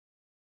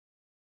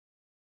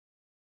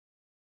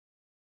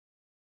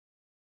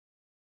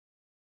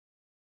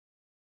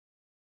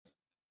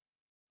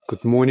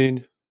Good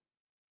morning,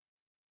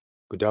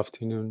 good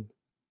afternoon,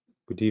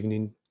 good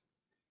evening.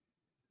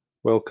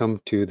 Welcome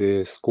to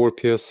the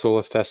Scorpio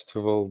Solar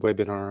Festival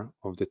webinar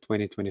of the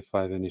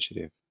 2025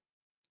 initiative.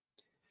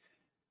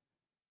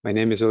 My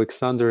name is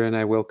Alexander and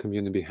I welcome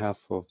you on behalf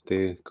of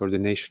the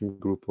coordination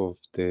group of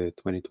the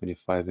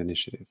 2025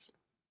 initiative.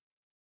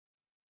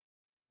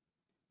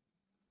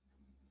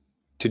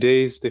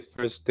 Today is the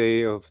first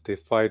day of the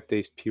 5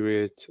 days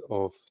period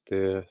of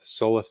the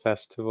Solar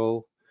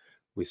Festival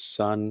with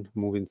Sun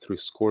moving through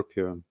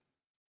Scorpio.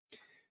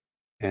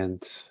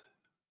 And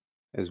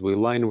as we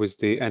align with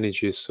the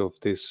energies of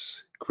this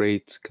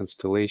great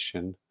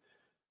constellation,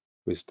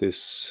 with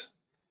this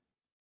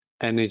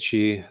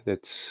energy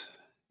that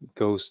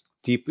goes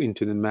deep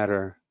into the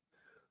matter,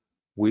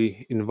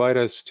 we invite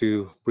us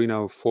to bring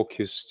our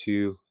focus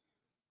to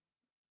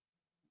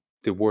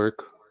the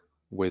work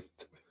with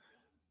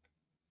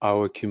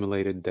our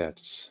accumulated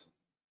debts,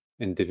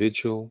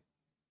 individual,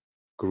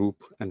 group,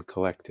 and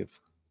collective.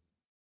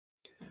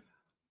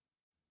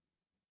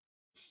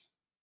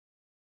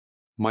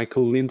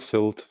 Michael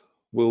Lindfield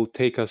will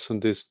take us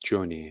on this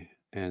journey,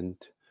 and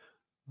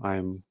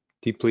I'm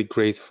deeply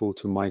grateful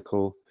to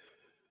Michael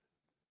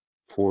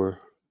for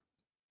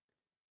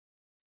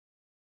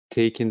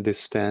taking this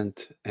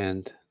stand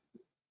and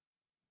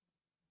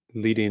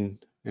leading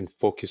and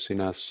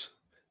focusing us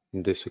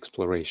in this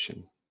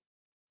exploration.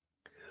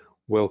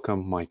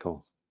 Welcome,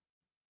 Michael.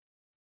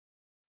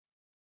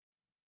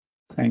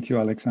 Thank you,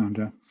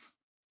 Alexandra.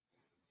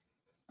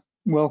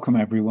 Welcome,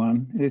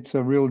 everyone. It's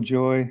a real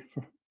joy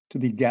to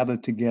be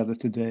gathered together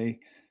today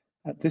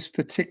at this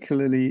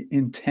particularly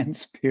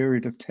intense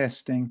period of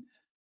testing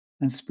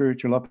and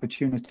spiritual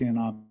opportunity on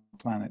our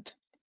planet.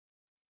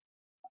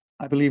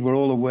 I believe we're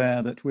all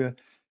aware that we're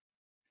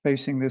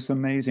facing this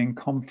amazing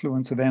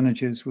confluence of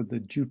energies with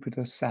the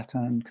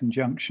Jupiter-Saturn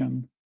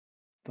conjunction,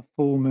 the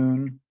full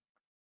moon,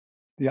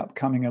 the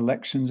upcoming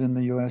elections in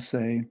the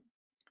USA.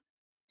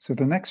 So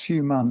the next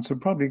few months are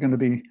probably going to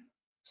be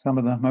some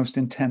of the most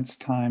intense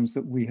times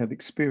that we have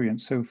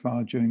experienced so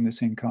far during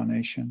this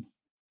incarnation.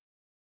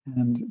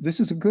 And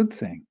this is a good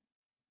thing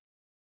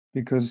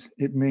because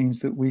it means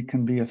that we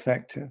can be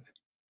effective.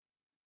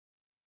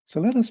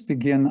 So let us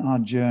begin our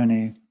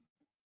journey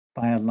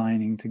by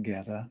aligning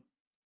together.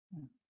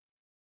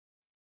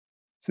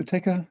 So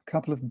take a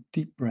couple of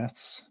deep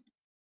breaths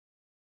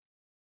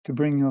to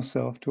bring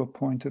yourself to a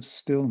point of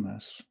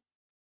stillness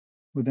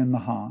within the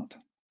heart.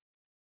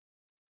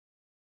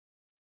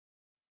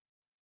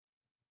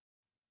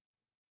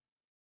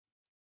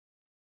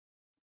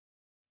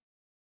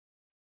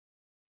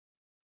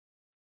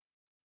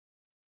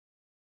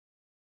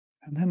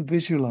 And then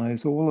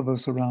visualize all of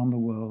us around the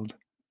world,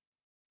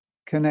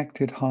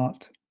 connected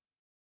heart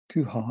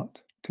to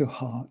heart to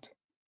heart,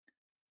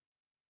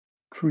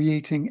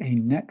 creating a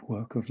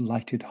network of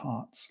lighted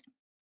hearts,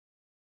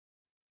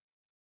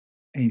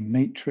 a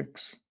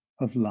matrix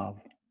of love.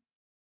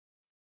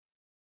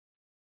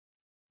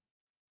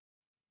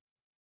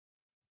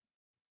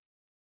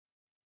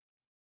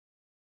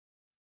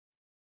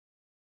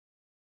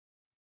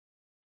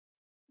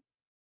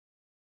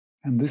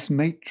 And this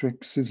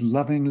matrix is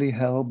lovingly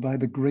held by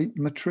the great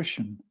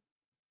matrician,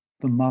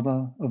 the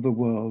mother of the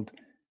world,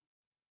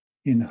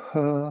 in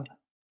her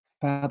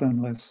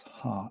fathomless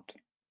heart.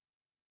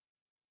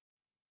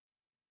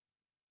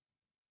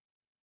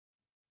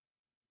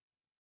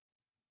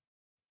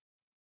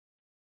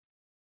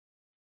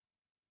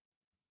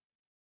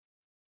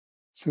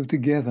 So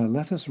together,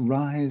 let us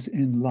rise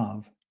in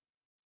love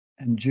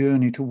and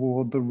journey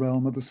toward the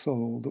realm of the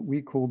soul that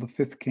we call the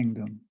fifth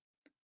kingdom,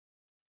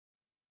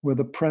 where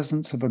the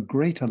presence of a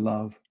greater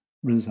love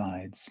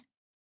resides.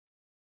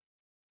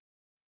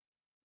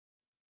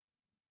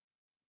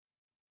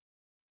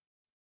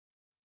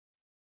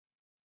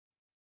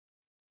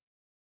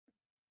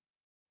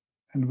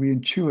 And we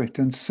intuit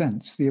and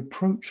sense the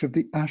approach of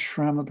the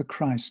ashram of the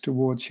Christ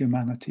towards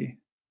humanity,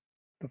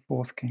 the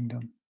fourth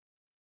kingdom.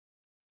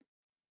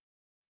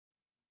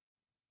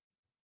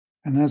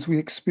 And as we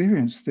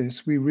experience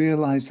this, we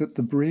realize that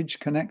the bridge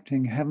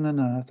connecting heaven and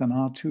earth and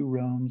our two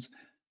realms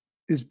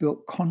is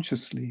built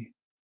consciously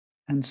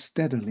and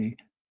steadily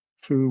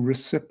through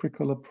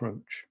reciprocal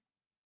approach.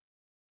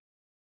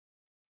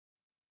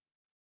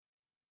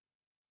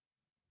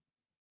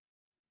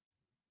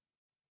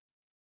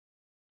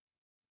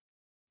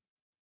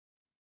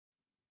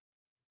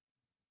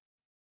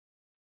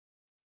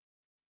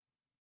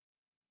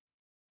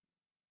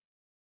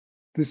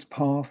 This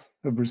path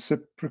of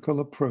reciprocal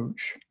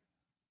approach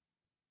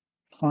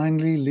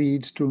finally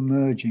leads to a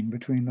merging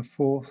between the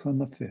fourth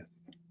and the fifth.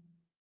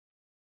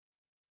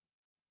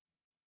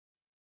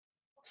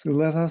 So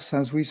let us,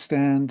 as we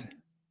stand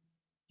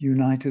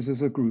united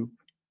as a group,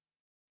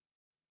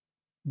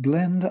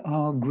 blend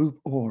our group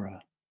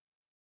aura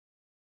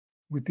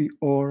with the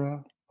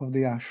aura of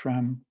the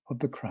ashram of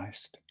the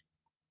Christ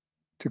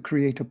to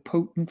create a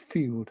potent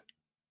field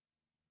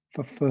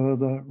for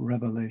further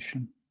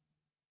revelation.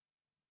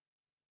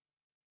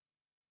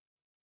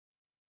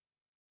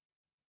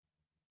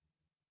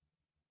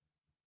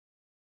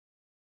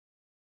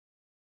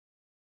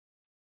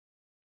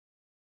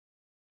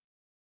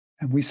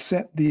 And we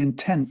set the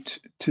intent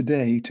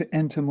today to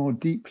enter more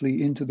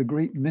deeply into the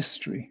great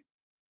mystery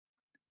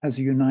as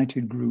a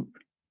united group,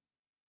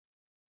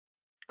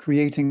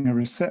 creating a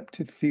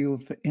receptive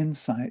field for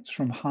insights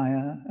from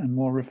higher and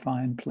more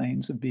refined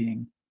planes of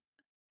being,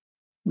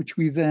 which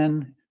we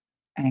then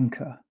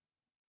anchor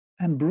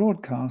and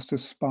broadcast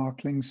as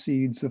sparkling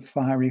seeds of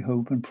fiery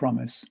hope and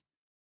promise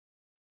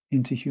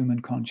into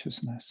human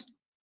consciousness.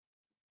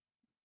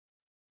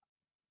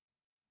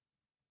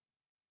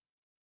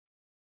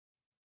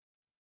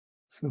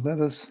 So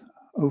let us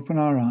open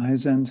our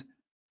eyes and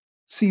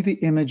see the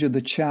image of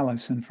the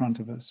chalice in front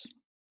of us.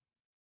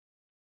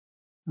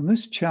 And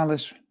this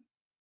chalice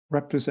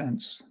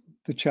represents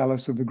the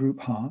chalice of the group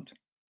heart,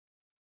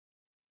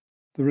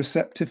 the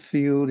receptive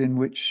field in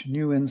which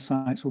new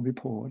insights will be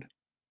poured,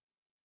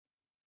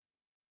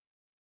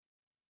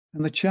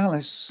 and the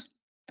chalice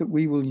that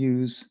we will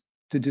use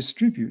to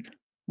distribute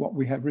what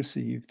we have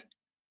received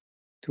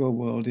to a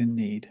world in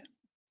need.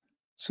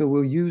 So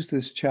we'll use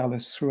this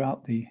chalice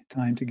throughout the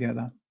time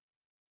together.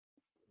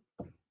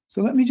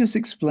 So let me just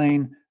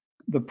explain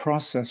the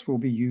process we'll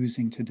be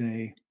using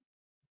today.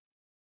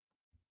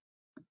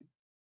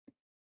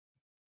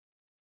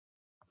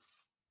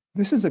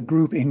 This is a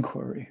group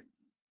inquiry,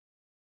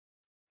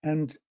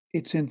 and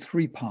it's in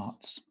 3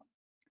 parts.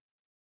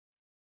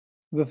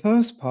 The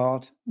first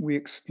part, we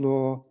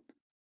explore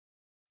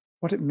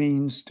what it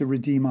means to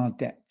redeem our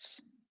debts.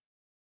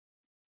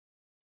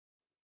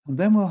 And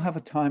then we'll have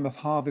a time of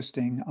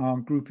harvesting our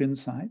group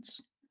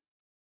insights.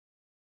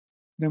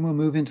 Then we'll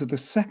move into the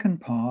second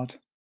part,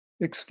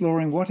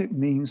 exploring what it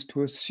means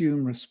to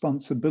assume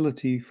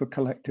responsibility for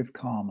collective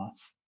karma.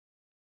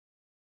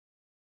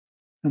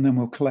 And then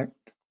we'll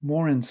collect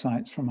more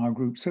insights from our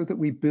group so that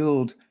we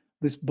build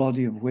this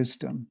body of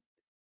wisdom.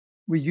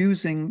 We're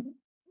using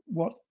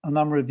what a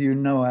number of you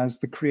know as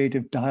the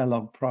creative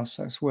dialogue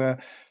process, where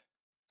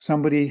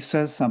somebody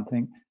says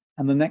something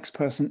and the next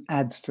person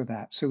adds to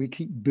that. So we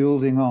keep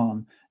building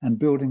on and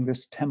building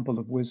this temple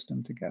of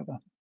wisdom together.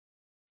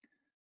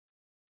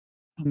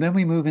 And then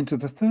we move into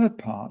the third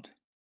part,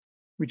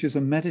 which is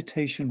a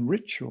meditation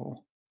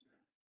ritual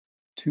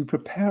to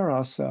prepare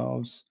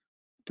ourselves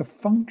to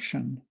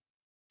function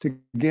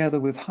together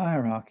with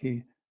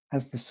hierarchy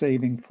as the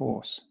saving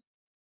force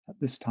at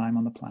this time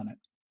on the planet.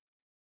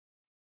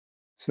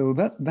 So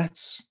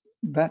that's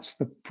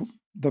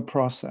the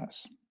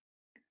process.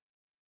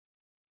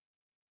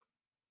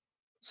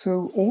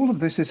 So all of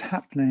this is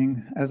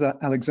happening, as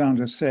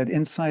Alexandra said,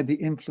 inside the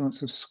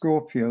influence of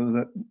Scorpio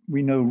that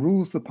we know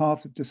rules the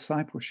path of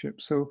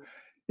discipleship. So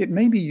it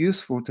may be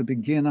useful to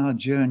begin our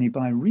journey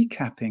by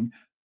recapping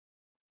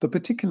the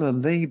particular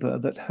labor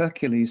that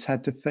Hercules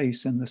had to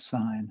face in the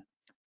sign,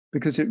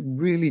 because it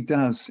really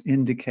does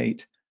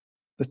indicate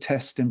the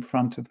test in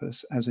front of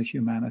us as a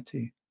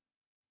humanity.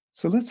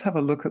 So let's have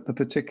a look at the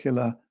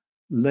particular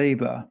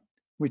labor,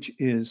 which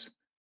is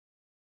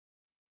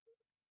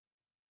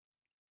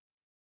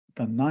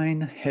the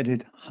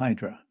 9-headed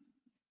Hydra.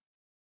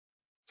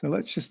 So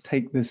let's just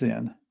take this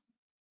in.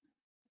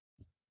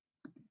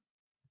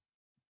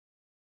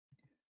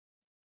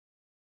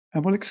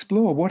 And we'll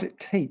explore what it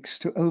takes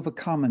to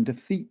overcome and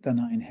defeat the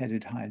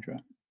 9-headed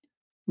Hydra,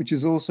 which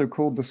is also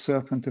called the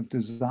serpent of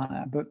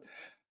desire. But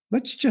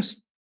let's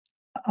just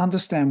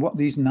understand what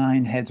these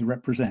 9 heads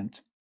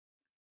represent.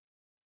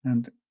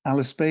 And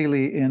Alice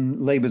Bailey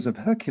in Labors of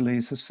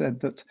Hercules has said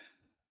that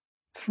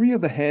 3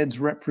 of the heads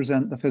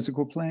represent the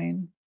physical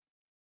plane,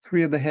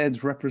 3 of the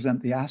heads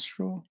represent the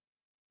astral,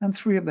 and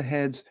 3 of the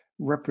heads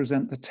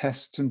represent the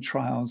tests and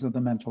trials of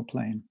the mental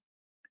plane.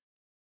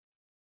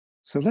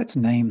 So let's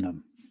name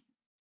them.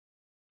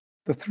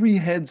 The 3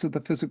 heads of the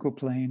physical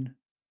plane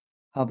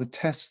are the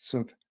tests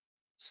of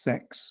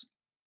sex,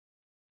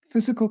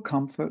 physical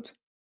comfort,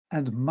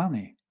 and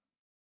money.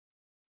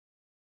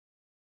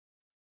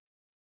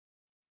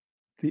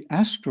 The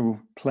astral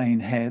plane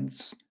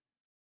heads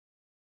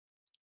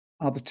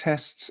are the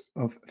tests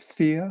of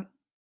fear,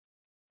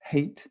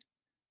 hate,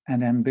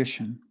 and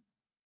ambition.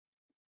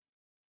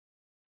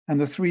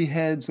 And the 3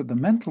 heads of the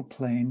mental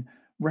plane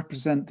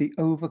represent the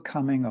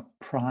overcoming of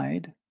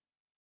pride,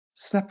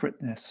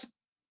 separateness,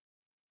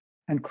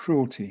 and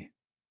cruelty.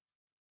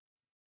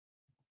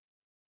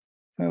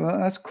 So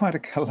that's quite a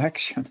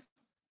collection.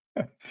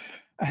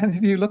 And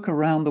if you look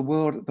around the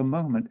world at the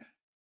moment,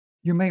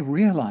 you may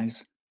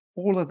realize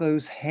all of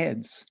those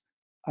heads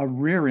are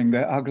rearing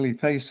their ugly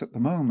face at the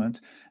moment.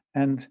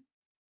 And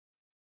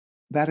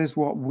that is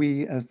what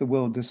we as the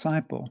world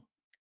disciple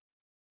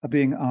are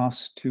being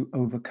asked to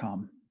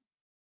overcome.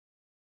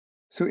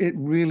 So it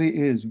really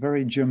is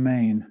very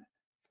germane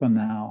for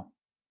now.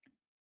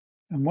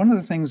 And one of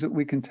the things that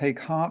we can take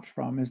heart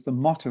from is the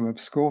motto of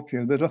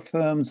Scorpio that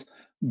affirms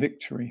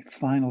victory,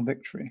 final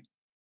victory.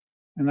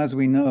 And as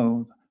we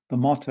know, the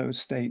motto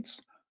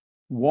states,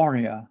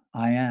 "Warrior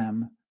I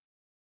am,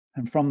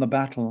 and from the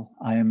battle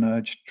I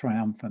emerged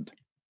triumphant."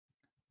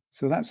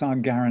 So that's our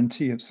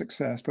guarantee of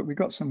success, but we've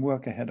got some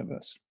work ahead of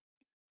us.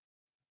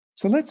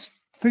 So let's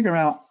figure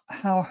out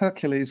how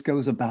Hercules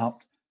goes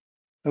about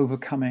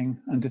overcoming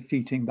and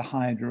defeating the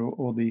Hydra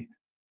or the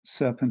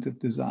serpent of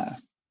desire.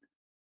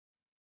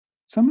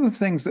 Some of the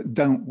things that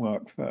don't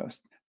work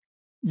first.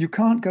 You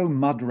can't go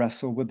mud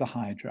wrestle with the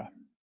Hydra.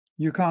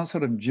 You can't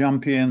sort of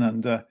jump in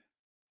and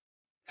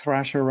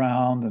thrash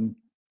around, and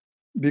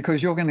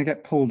because you're going to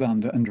get pulled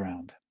under and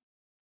drowned.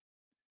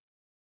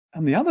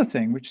 And the other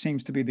thing, which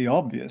seems to be the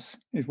obvious,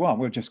 is, well,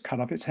 we'll just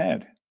cut off its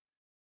head.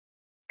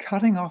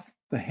 Cutting off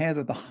the head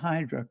of the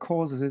Hydra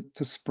causes it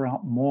to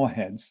sprout more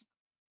heads.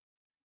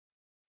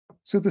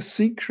 So the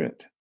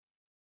secret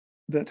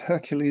that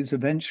Hercules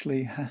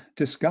eventually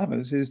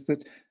discovers is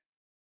that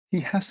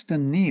he has to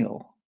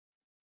kneel.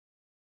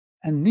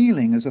 And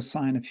kneeling is a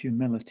sign of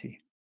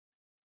humility.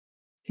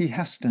 He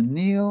has to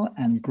kneel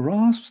and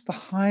grasp the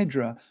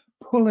Hydra,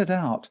 pull it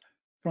out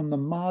from the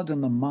mud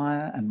and the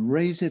mire, and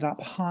raise it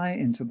up high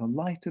into the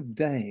light of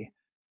day,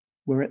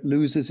 where it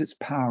loses its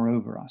power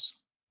over us.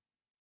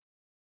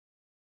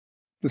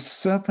 The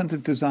serpent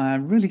of desire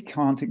really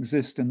can't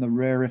exist in the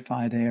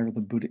rarefied air of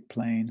the Buddhic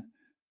plane,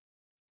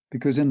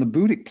 because in the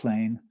Buddhic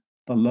plane,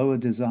 the lower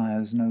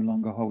desires no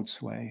longer hold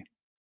sway.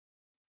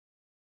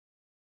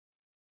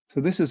 So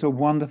this is a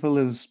wonderful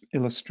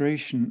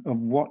illustration of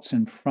what's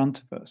in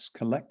front of us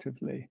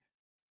collectively.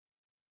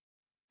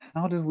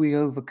 How do we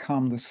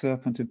overcome the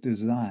serpent of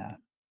desire?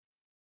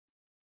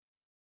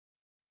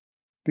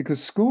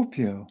 Because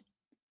Scorpio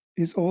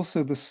is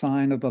also the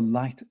sign of the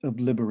light of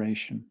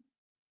liberation.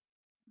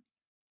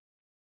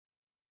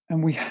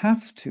 And we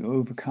have to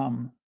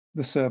overcome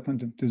the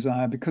serpent of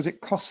desire because it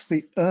costs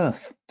the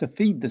earth to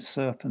feed this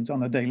serpent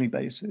on a daily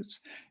basis.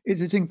 It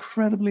is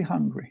incredibly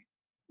hungry.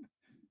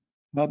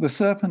 But the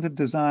serpent of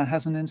desire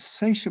has an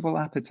insatiable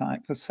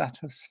appetite for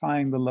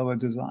satisfying the lower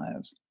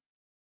desires.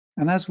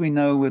 And as we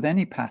know with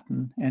any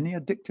pattern, any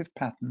addictive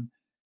pattern,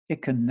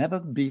 it can never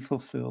be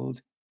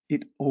fulfilled.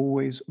 It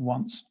always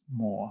wants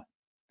more.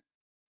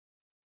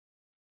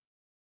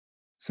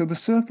 So the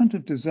serpent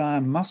of desire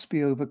must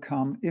be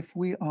overcome if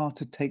we are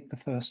to take the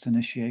first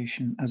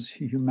initiation as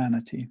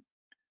humanity.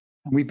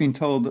 And we've been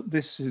told that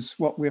this is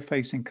what we're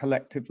facing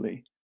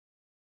collectively.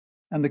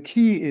 And the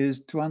key is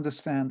to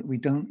understand that we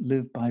don't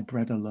live by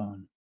bread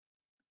alone.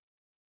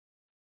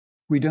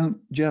 We don't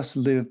just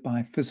live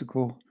by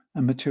physical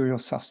and material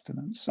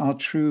sustenance. Our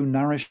true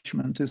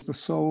nourishment is the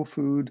soul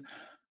food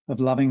of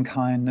loving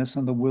kindness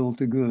and the will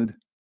to good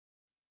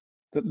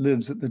that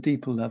lives at the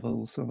deeper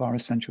levels of our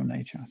essential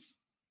nature.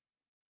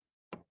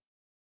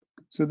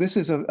 So this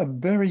is a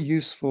very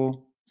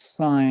useful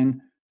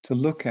sign to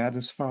look at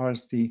as far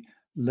as the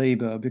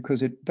labor,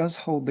 because it does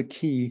hold the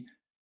key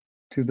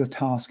to the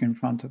task in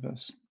front of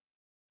us.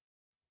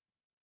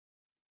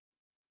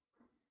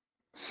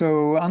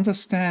 So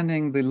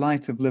understanding the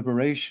light of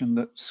liberation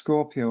that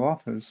Scorpio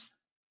offers,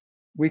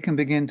 we can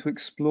begin to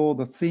explore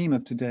the theme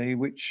of today,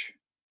 which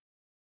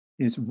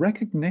is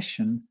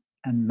recognition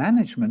and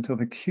management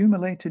of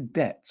accumulated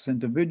debts,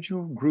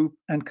 individual, group,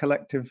 and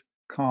collective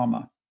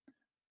karma.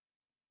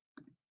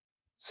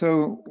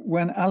 So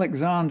when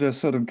Alexander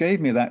sort of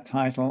gave me that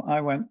title, I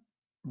went,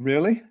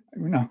 really?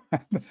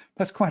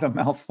 That's quite a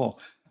mouthful.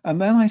 And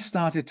then I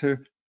started to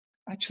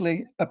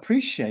actually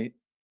appreciate,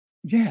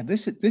 yeah,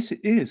 this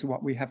is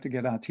what we have to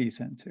get our teeth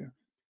into.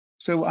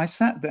 So I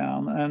sat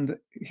down and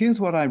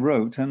here's what I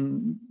wrote.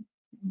 And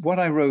what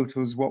I wrote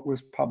was what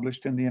was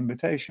published in the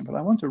invitation, but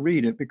I want to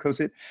read it because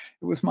it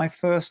was my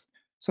first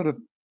sort of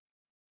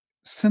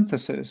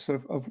synthesis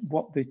of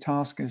what the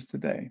task is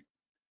today.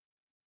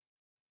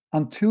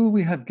 Until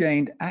we have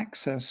gained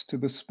access to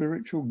the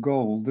spiritual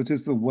gold that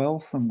is the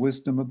wealth and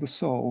wisdom of the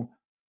soul,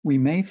 we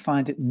may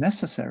find it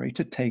necessary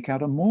to take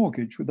out a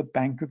mortgage with a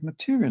bank of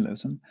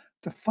materialism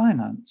to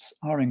finance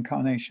our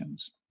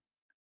incarnations.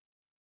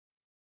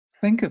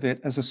 Think of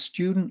it as a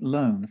student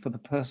loan for the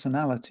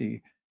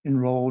personality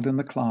enrolled in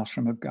the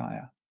classroom of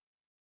Gaia.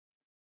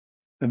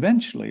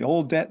 Eventually,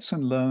 all debts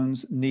and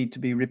loans need to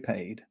be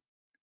repaid.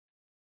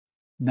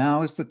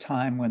 Now is the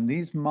time when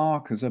these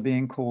markers are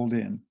being called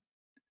in.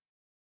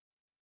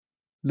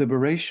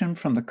 Liberation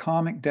from the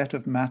karmic debt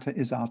of matter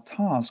is our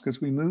task as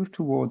we move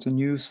towards a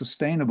new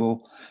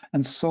sustainable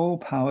and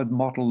soul-powered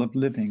model of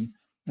living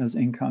as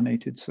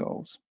incarnated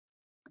souls.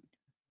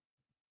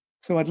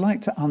 So I'd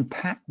like to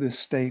unpack this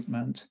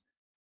statement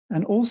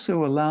and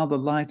also allow the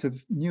light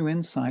of new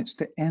insights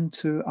to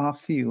enter our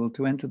field,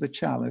 to enter the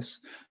chalice,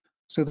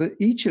 so that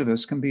each of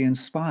us can be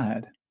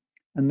inspired.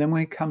 And then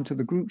when we come to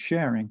the group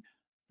sharing,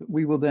 that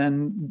we will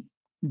then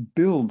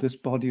build this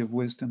body of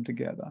wisdom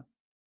together.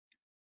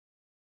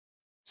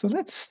 So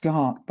let's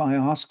start by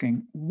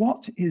asking,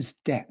 what is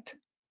debt?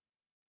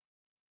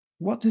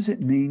 What does it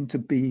mean to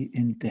be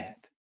in debt?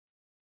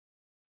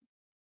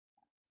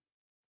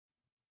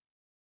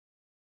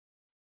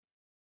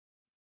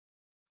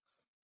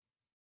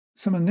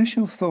 Some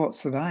initial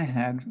thoughts that I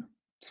had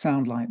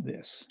sound like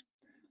this.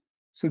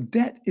 So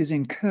debt is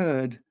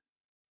incurred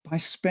by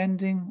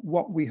spending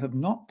what we have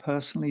not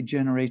personally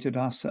generated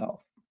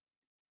ourselves.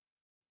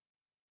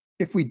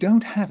 If we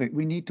don't have it,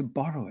 we need to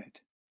borrow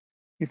it.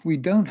 if we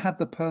don't have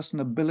the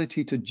personal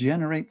ability to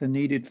generate the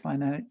needed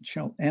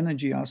financial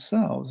energy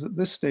ourselves at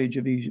this stage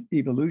of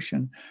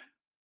evolution,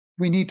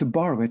 we need to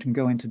borrow it and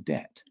go into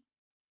debt.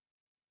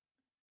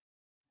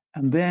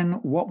 And then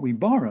what we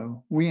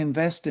borrow, we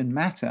invest in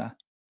matter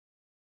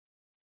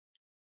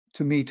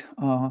to meet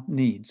our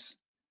needs.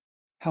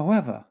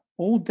 However,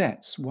 all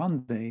debts one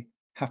day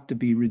have to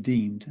be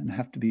redeemed and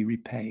have to be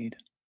repaid.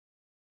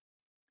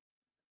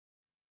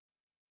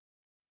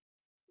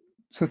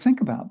 So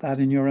think about that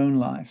in your own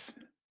life.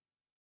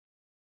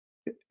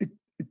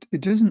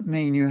 It doesn't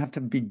mean you have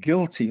to be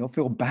guilty or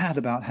feel bad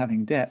about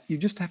having debt. You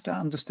just have to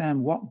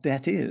understand what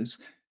debt is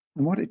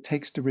and what it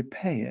takes to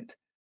repay it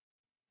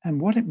and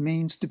what it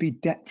means to be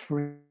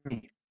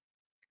debt-free.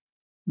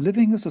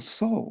 Living as a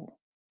soul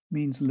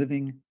means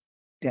living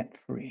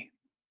debt-free.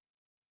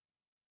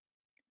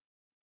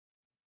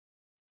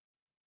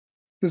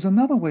 There's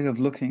another way of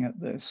looking at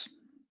this.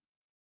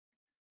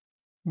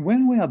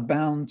 When we are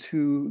bound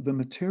to the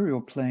material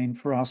plane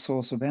for our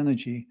source of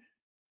energy,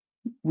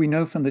 we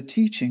know from the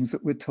teachings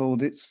that we're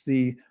told it's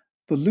the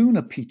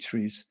lunar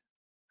Petries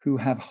who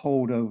have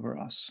hold over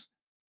us.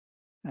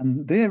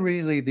 And they're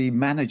really the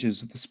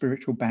managers of the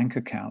spiritual bank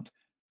account.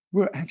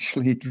 We're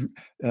actually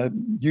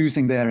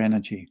using their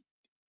energy.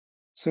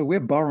 So we're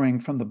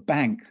borrowing from the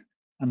bank,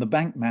 and the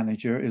bank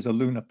manager is a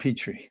lunar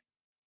Petrie.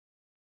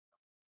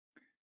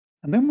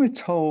 And then we're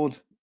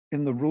told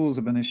in the rules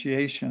of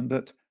initiation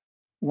that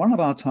one of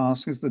our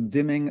tasks is the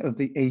dimming of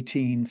the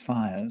 18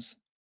 fires.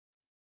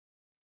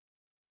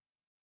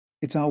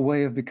 It's our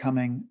way of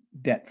becoming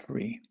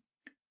debt-free.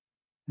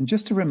 And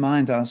just to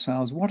remind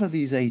ourselves, what are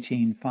these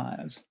 18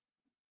 fires?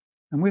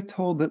 And we're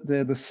told that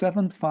they're the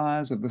 7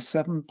 fires of the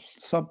 7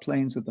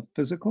 subplanes of the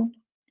physical,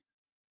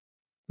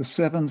 the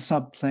 7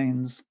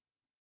 subplanes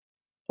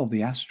of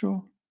the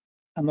astral,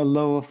 and the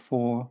lower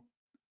 4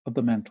 of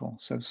the mental.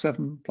 So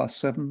 7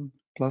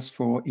 plus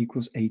 4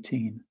 equals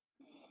 18.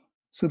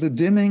 So the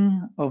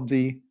dimming of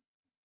the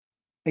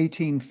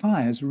 18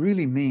 fires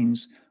really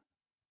means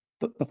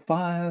that the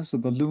fires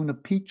of the lunar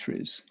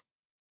Petries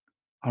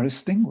are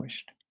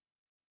extinguished.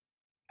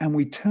 And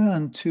we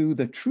turn to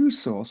the true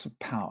source of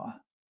power,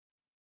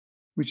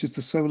 which is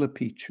the solar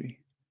Petrie,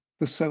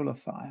 the solar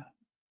fire.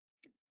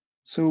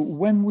 So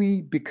when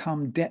we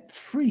become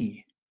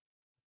debt-free,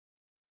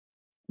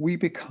 we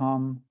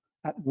become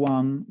at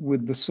one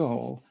with the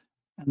soul,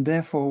 and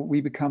therefore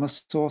we become a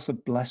source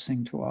of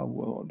blessing to our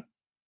world.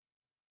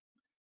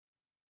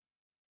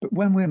 But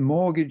when we're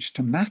mortgaged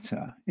to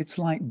matter, it's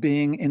like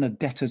being in a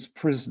debtor's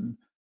prison.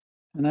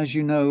 And as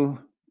you know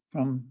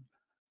from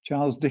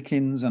Charles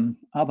Dickens and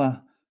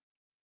other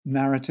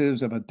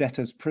narratives of a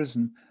debtor's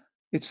prison,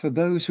 it's for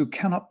those who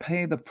cannot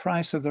pay the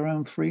price of their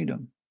own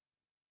freedom.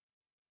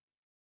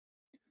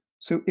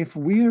 So if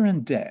we're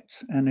in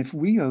debt and if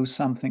we owe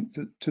something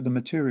to the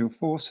material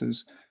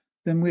forces,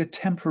 then we're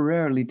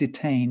temporarily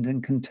detained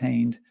and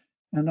contained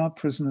and are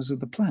prisoners of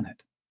the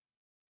planet.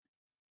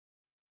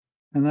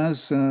 And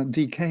as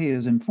DK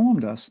has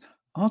informed us,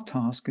 our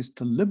task is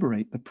to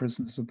liberate the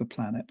prisoners of the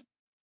planet,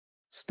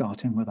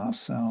 starting with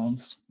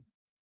ourselves.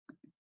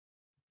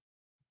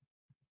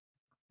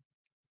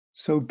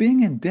 So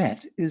being in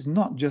debt is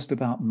not just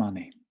about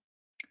money.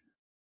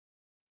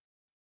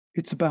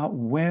 It's about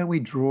where we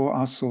draw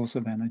our source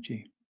of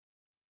energy.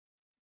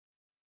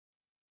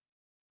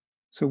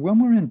 So when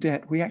we're in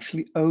debt, we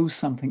actually owe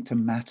something to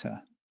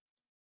matter.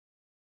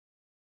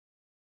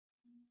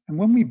 And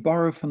when we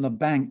borrow from the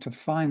bank to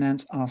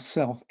finance our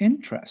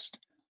self-interest,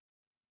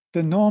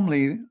 then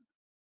normally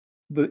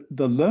the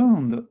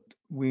loan that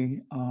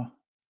we are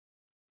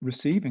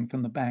receiving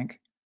from the bank,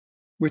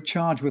 we're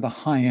charged with a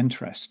high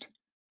interest.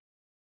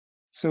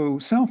 So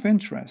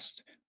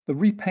self-interest, the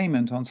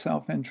repayment on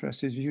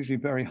self-interest is usually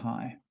very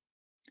high.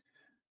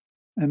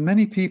 And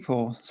many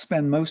people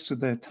spend most of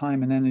their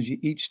time and energy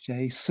each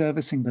day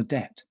servicing the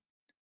debt,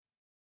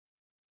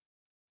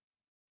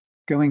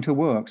 going to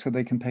work so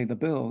they can pay the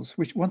bills,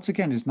 which once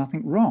again is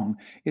nothing wrong.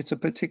 It's a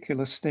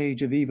particular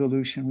stage of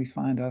evolution we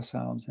find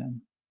ourselves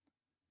in.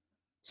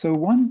 So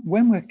when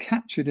we're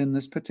captured in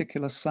this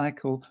particular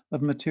cycle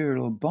of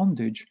material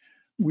bondage,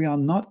 we are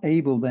not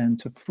able then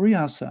to free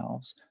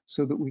ourselves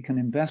so that we can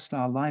invest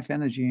our life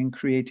energy in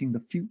creating the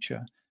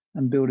future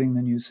and building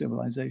the new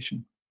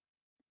civilization.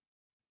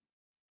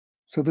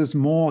 So there's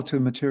more to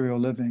material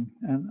living.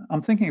 And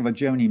I'm thinking of a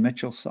Joni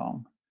Mitchell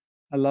song.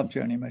 I love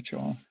Joni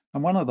Mitchell.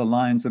 And one of the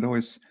lines that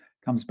always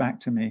comes back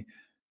to me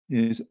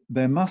is,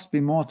 there must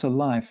be more to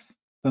life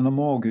than a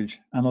mortgage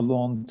and a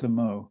lawn to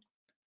mow.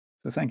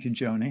 So thank you,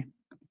 Joni.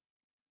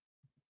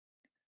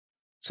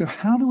 So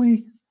how do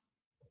we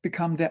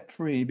become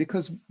debt-free?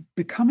 Because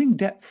becoming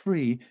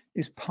debt-free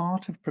is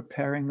part of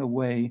preparing the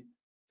way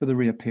for the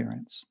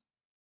reappearance.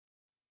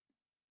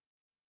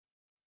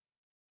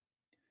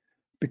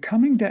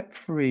 Becoming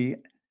debt-free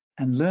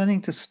and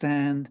learning to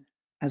stand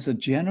as a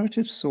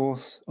generative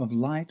source of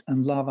light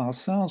and love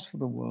ourselves for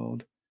the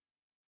world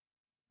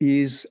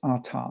is our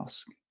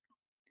task.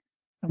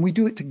 And we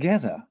do it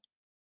together.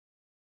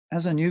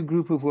 As a new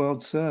group of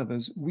world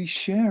servers, we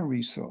share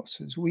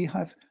resources. We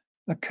have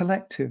a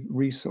collective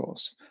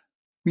resource.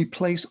 We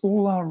place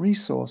all our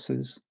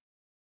resources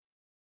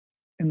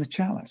in the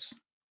chalice.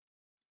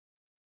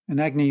 And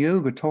Agni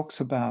Yoga talks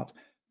about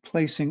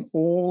placing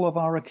all of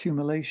our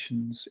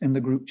accumulations in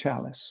the group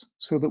chalice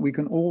so that we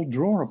can all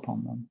draw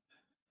upon them.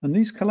 And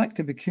these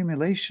collective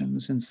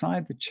accumulations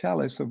inside the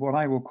chalice of what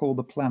I will call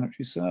the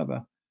planetary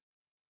server,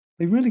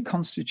 they really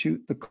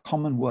constitute the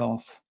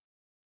commonwealth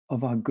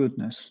of our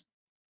goodness.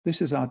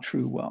 This is our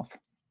true wealth.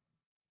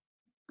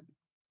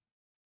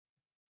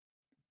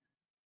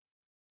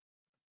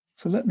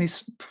 So let me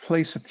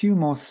place a few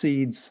more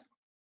seeds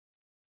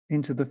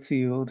into the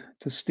field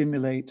to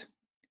stimulate,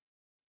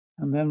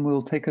 and then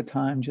we'll take a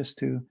time just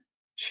to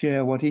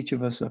share what each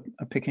of us are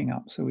picking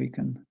up so we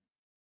can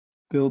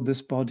build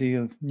this body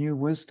of new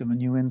wisdom and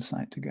new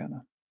insight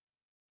together.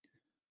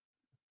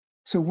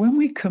 So when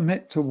we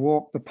commit to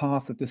walk the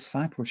path of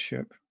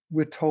discipleship,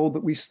 we're told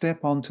that we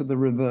step onto the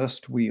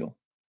reversed wheel.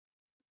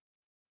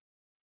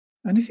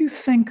 And if you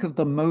think of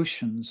the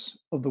motions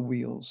of the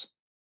wheels,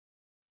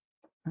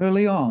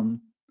 early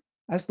on,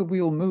 as the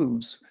wheel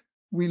moves,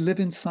 we live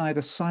inside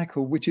a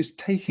cycle which is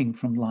taking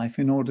from life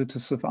in order to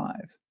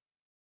survive.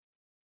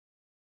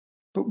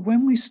 But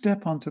when we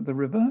step onto the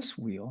reverse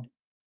wheel,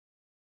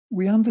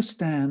 we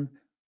understand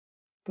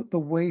that the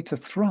way to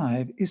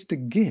thrive is to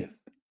give.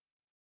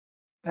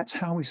 That's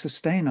how we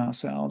sustain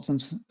ourselves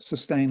and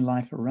sustain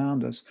life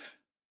around us.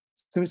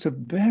 So it's a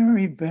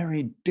very,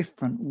 very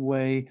different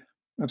way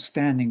of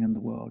standing in the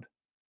world,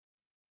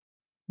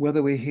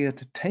 whether we're here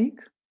to take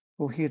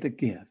or here to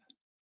give.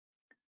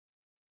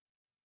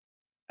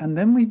 And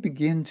then we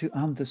begin to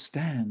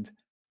understand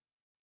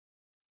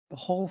the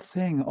whole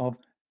thing of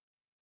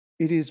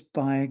it is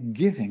by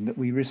giving that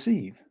we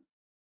receive.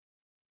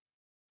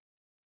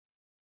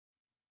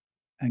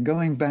 And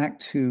going back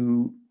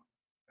to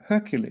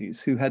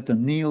Hercules, who had to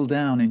kneel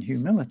down in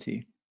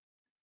humility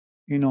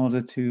in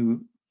order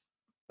to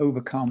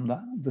overcome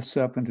the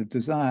serpent of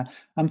desire,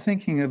 I'm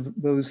thinking of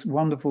those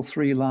wonderful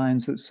 3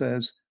 lines that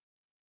says,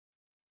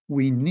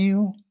 we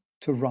kneel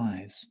to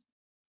rise.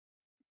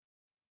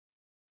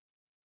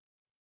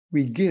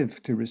 We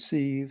give to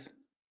receive.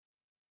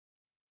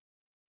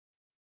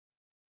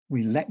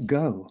 We let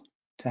go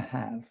to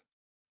have.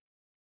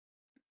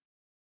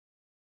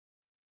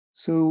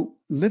 So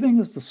living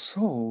as the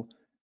soul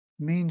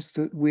means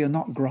that we are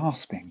not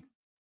grasping.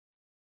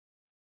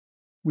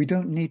 We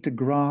don't need to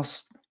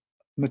grasp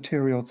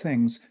material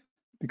things,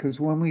 because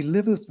when we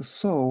live as the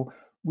soul,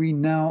 we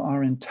now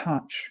are in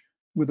touch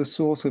with a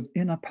source of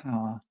inner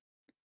power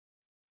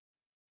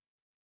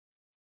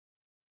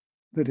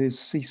that is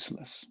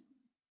ceaseless.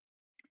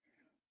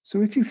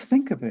 So if you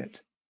think of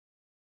it,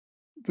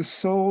 the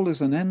soul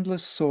is an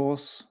endless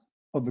source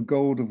of the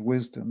gold of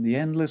wisdom, the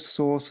endless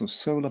source of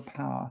solar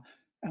power.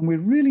 And we're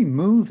really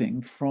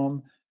moving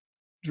from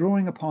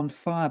drawing upon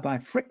fire by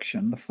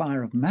friction, the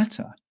fire of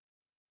matter,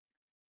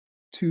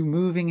 to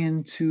moving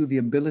into the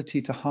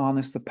ability to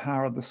harness the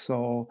power of the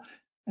soul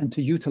and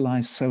to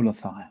utilize solar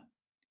fire.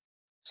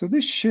 So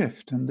this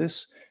shift and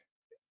this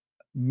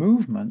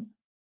movement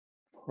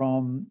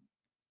from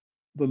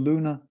the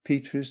lunar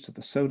Petras to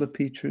the solar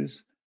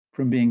Petras,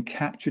 from being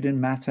captured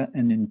in matter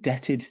and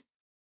indebted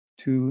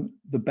to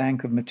the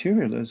bank of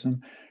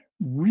materialism,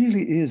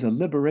 really is a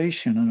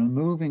liberation and a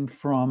moving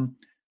from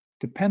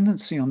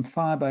dependency on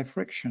fire by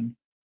friction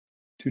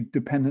to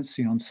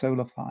dependency on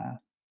solar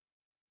fire.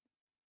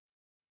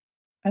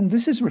 And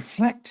this is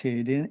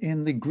reflected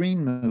in the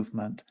green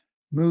movement,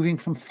 moving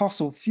from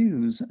fossil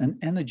fuels and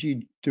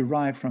energy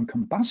derived from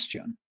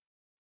combustion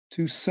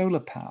to solar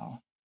power,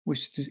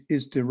 which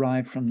is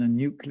derived from the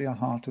nuclear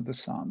heart of the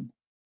sun.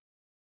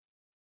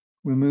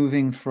 We're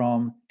moving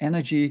from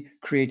energy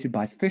created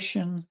by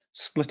fission,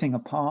 splitting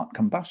apart,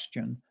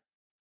 combustion,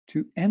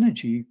 to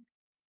energy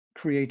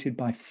created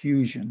by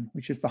fusion,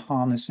 which is the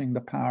harnessing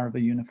the power of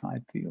a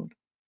unified field.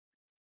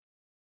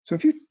 So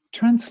if you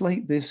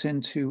translate this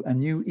into a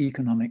new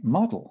economic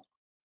model,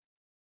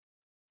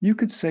 you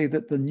could say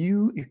that the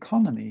new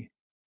economy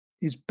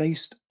is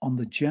based on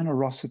the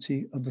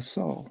generosity of the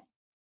soul.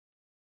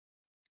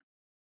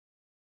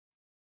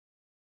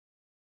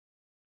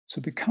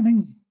 So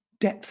becoming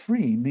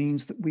debt-free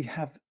means that we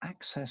have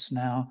access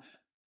now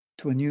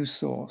to a new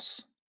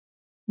source.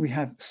 We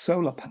have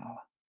solar power,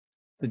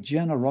 the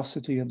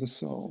generosity of the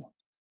soul.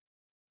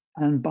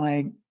 And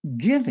by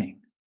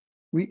giving,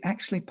 we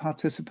actually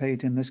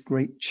participate in this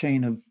great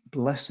chain of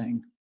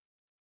blessing.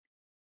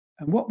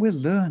 And what we're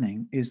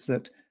learning is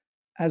that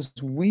as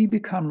we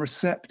become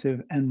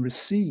receptive and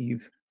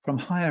receive from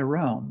higher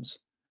realms,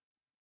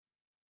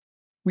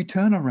 we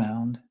turn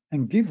around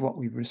and give what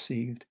we've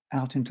received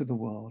out into the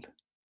world.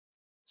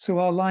 So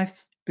our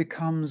life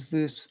becomes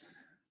this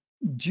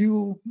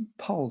dual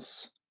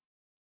pulse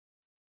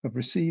of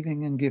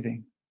receiving and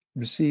giving,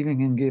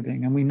 receiving and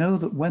giving. And we know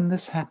that when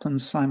this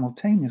happens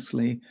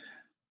simultaneously,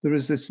 there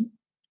is this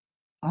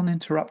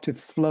uninterrupted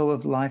flow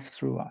of life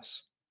through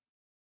us.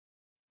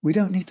 We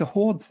don't need to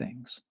hoard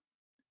things.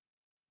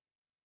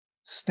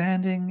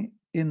 Standing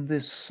in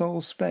this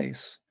soul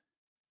space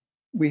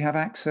we have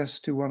access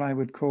to what I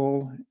would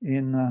call,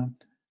 in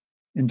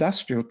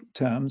industrial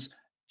terms,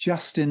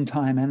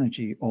 just-in-time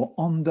energy or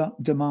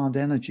on-demand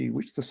energy,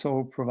 which the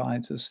soul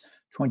provides us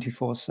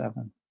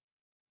 24/7.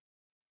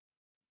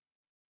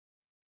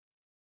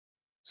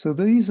 So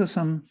these are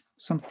some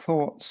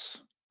thoughts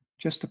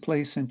just to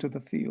place into the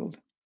field.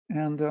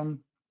 And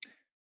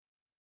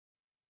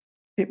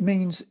it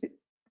means,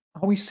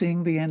 are we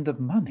seeing the end of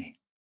money?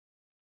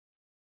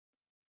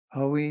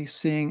 Are we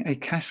seeing a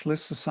cashless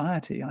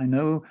society? I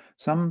know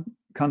some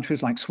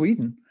countries like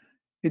Sweden,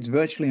 it's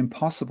virtually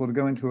impossible to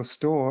go into a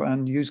store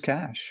and use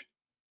cash.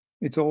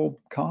 It's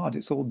all card,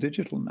 it's all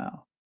digital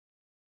now.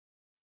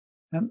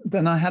 And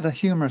then I had a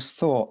humorous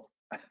thought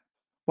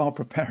while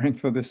preparing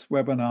for this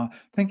webinar,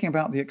 thinking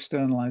about the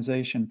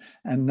externalization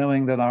and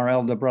knowing that our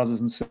elder brothers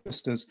and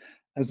sisters,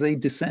 as they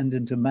descend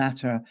into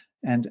matter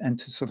and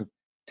to sort of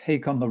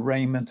take on the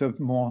raiment of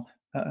more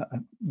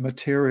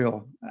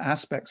material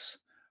aspects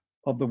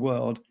of the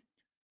world,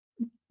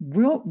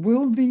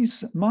 will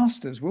these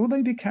masters, will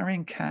they be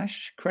carrying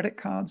cash, credit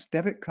cards,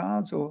 debit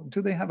cards, or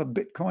do they have a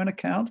Bitcoin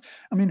account?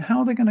 I mean, how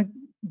are they going to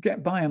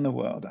get by in the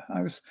world?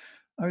 I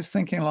was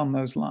thinking along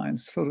those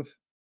lines, sort of.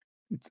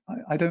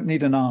 I don't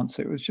need an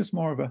answer. It was just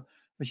more of a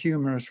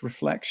humorous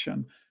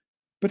reflection.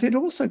 But it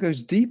also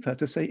goes deeper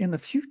to say, in the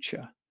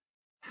future,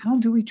 how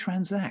do we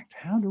transact?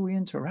 How do we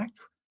interact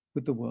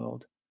with the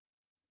world?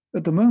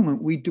 At the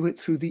moment, we do it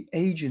through the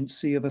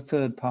agency of a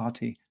third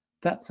party.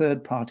 That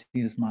third party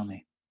is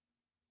money.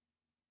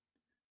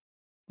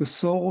 The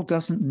soul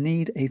doesn't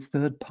need a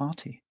third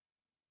party.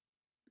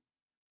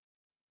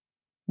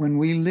 When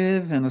we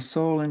live in a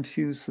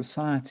soul-infused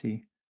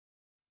society,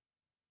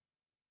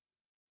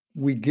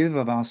 we give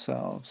of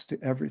ourselves to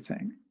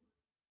everything.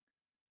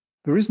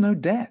 There is no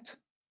debt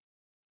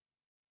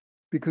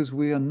because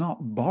we are not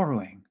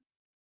borrowing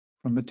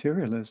from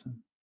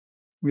materialism.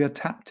 We are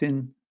tapped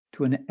in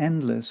to an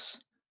endless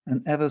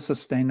and ever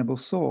sustainable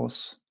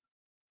source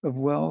of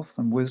wealth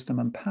and wisdom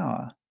and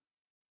power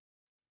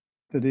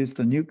that is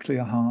the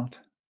nuclear heart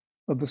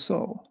of the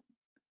soul,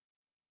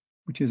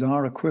 which is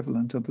our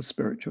equivalent of the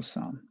spiritual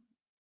sun.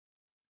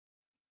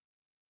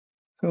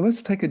 So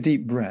let's take a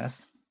deep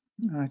breath.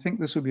 I think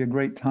this would be a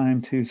great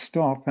time to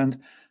stop, and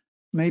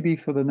maybe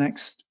for the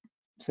next,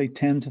 say,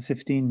 10 to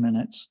 15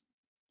 minutes,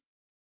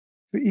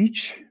 for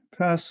each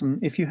person,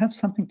 if you have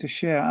something to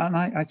share, and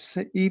I'd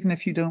say, even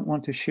if you don't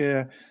want to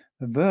share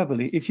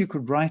verbally, if you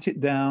could write it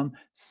down,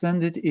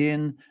 send it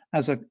in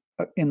as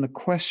in the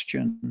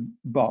question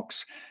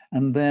box,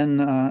 and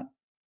then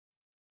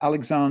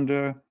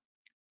Alexander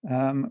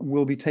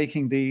will be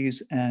taking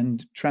these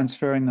and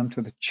transferring them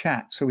to the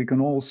chat so we can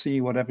all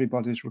see what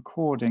everybody's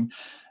recording.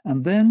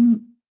 And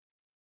then,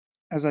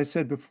 as I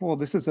said before,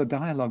 this is a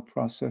dialogue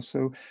process.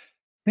 So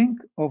think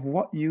of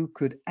what you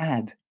could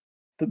add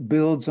that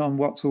builds on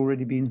what's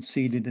already been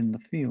seeded in the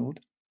field.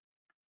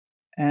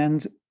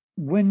 And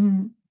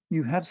when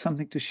you have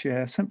something to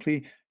share,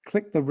 simply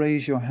click the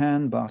raise your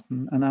hand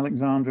button and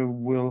Alexander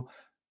will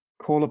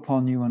call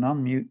upon you and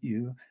unmute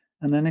you.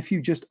 And then if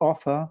you just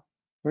offer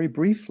very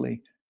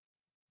briefly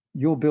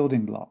your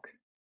building block,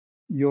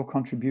 your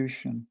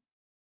contribution,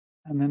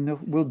 and then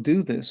we'll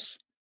do this,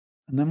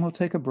 and then we'll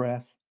take a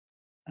breath,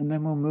 and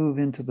then we'll move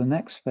into the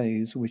next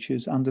phase, which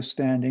is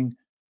understanding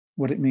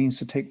what it means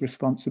to take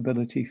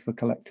responsibility for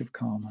collective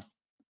karma.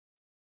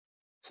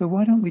 So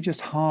why don't we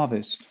just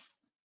harvest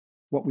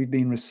what we've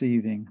been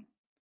receiving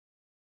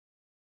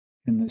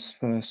in this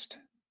first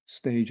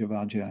stage of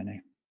our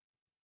journey?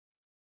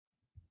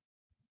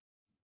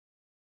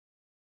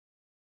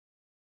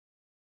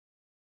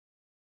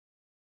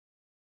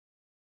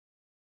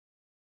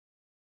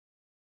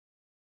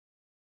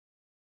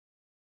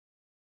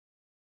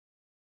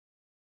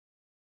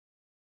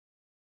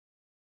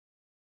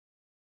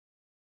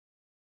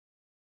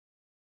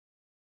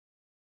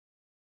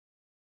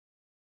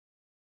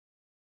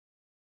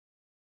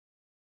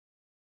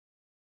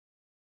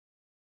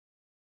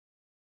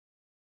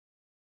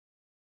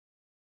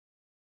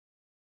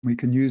 We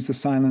can use the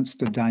silence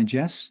to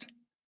digest.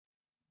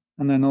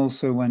 And then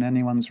also when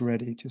anyone's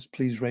ready, just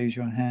please raise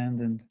your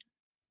hand and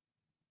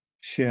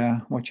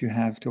share what you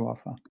have to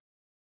offer.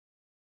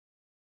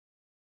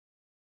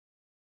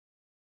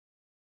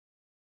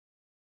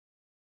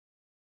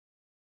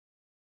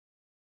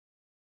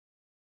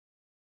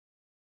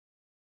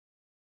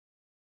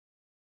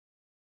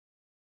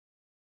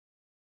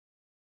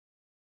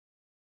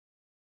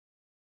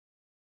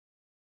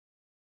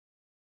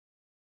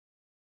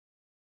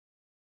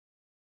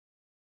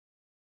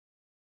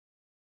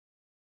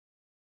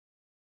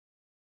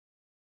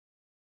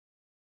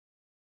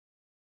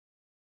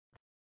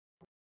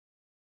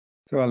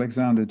 So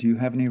Alexander, do you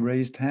have any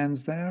raised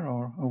hands there,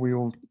 or are we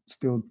all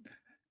still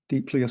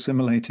deeply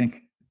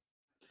assimilating?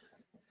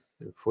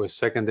 For a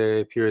second,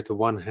 they appeared to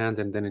one hand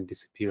and then it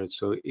disappeared.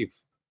 So if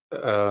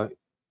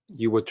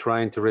you were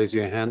trying to raise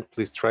your hand,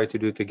 please try to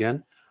do it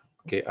again.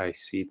 Okay, I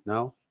see it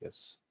now.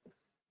 Yes.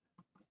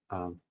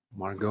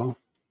 Margot,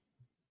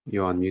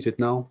 you're unmuted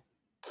now.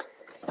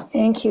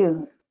 Thank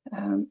you.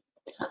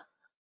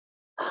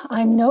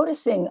 I'm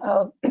noticing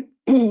a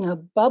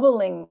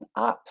bubbling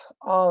up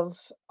of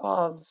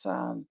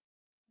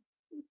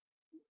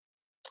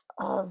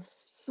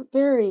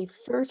very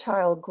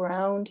fertile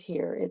ground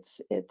here.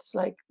 It's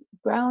like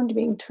ground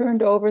being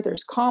turned over.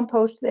 There's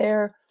compost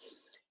there.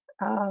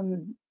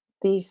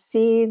 These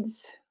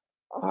seeds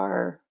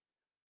are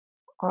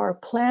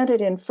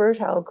planted in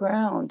fertile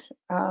ground,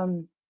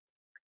 and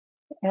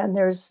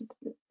there's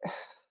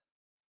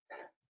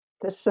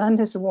the sun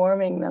is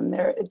warming them.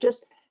 They're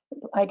just,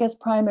 I guess,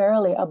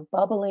 primarily a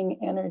bubbling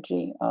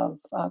energy of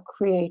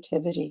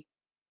creativity.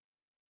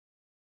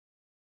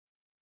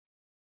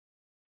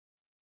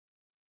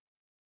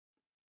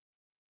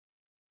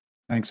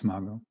 Thanks,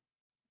 Margot.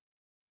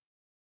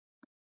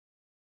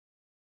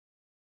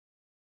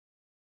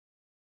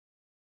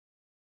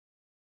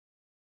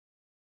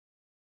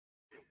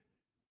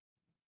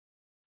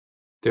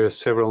 There are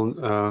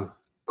several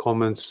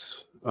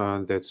comments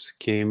that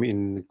came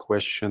in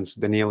questions.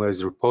 Daniela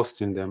is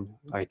reposting them.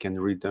 I can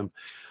read them.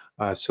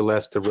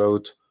 Celeste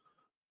wrote,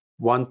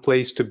 "One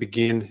place to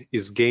begin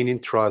is gaining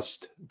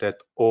trust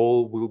that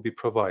all will be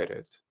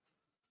provided.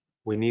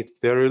 We need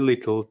very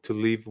little to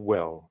live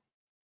well.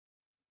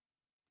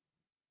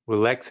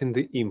 Relaxing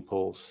the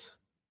impulse,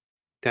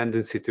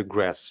 tendency to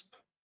grasp,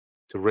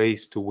 to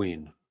race to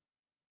win."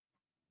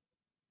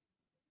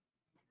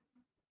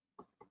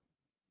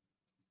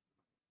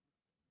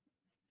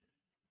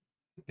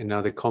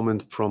 Another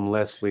comment from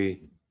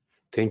Leslie.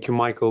 "Thank you,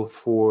 Michael,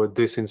 for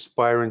this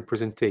inspiring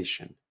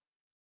presentation.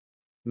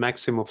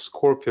 Maxim of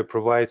Scorpio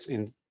provides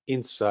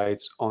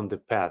insights on the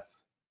path.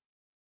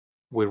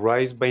 We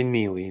rise by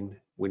kneeling,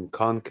 we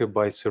conquer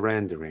by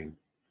surrendering.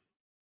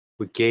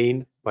 We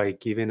gain by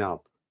giving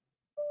up."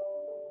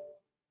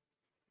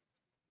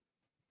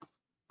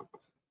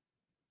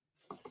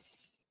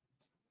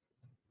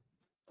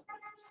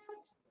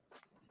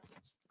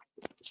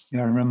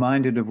 Yeah, I'm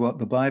reminded of what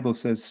the Bible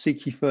says,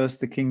 seek ye first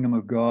the kingdom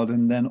of God,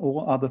 and then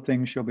all other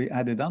things shall be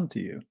added unto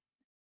you.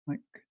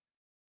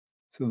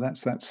 So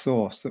that's that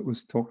source that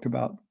was talked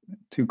about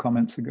 2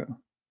 comments ago.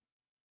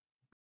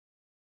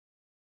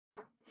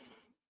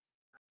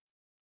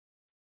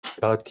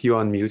 Dot, you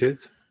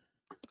unmuted.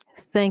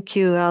 Thank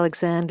you,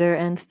 Alexander,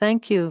 and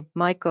thank you,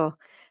 Michael.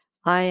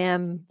 I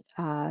am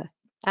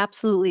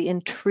absolutely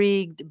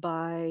intrigued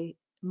by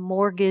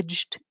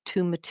mortgaged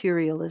to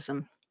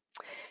materialism.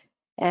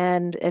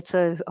 And it's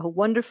a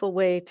wonderful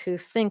way to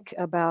think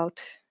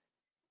about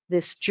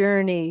this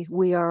journey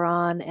we are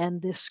on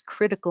and this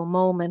critical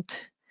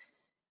moment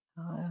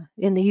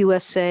in the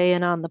USA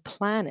and on the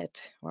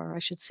planet, or I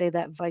should say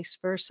that vice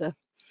versa,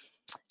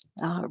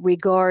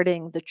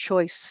 regarding the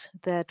choice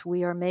that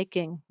we are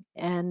making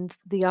and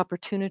the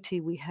opportunity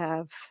we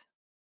have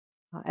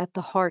at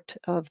the heart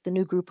of the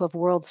new group of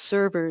world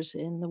servers,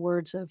 in the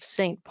words of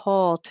St.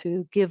 Paul,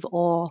 to give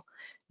all,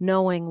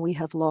 knowing we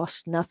have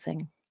lost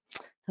nothing.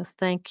 So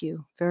thank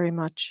you very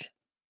much.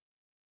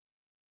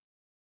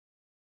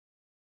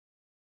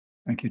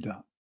 Thank you,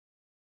 Dot.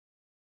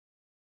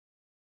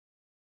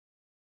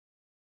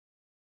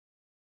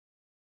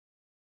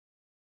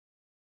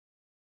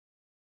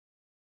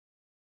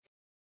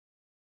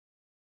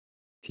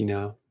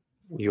 Tina,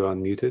 you are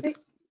unmuted.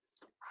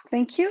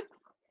 Thank you.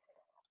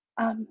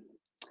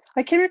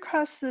 I came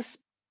across this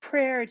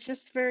prayer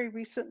just very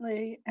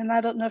recently, and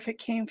I don't know if it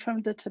came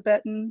from the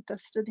Tibetan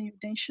Destiny of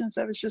Nations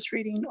I was just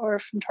reading or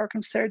from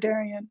Tarkham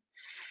Sardarian,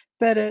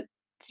 but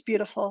it's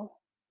beautiful.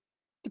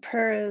 The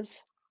prayer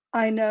is,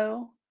 I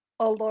know,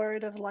 O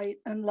Lord of light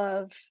and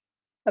love,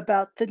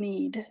 about the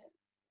need.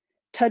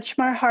 Touch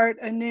my heart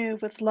anew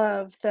with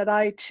love, that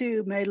I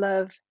too may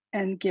love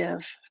and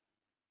give.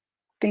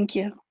 Thank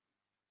you.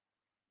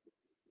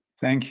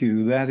 Thank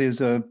you. That is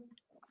a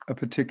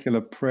particular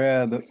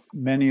prayer that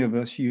many of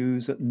us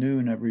use at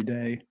noon every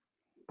day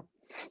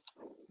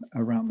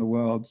around the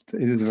world.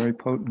 It is a very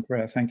potent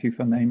prayer. Thank you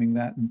for naming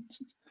that and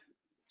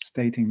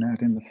stating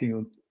that in the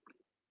field.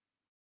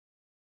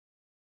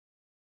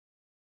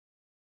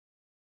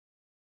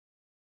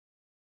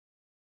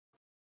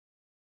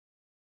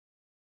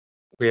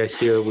 We are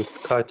here with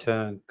Katya,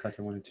 and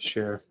Katya wanted to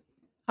share.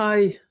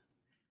 Hi.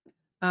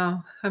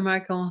 Hi,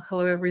 Michael.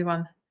 Hello,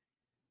 everyone.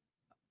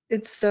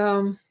 It's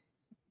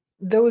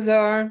those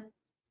are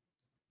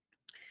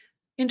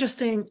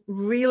interesting,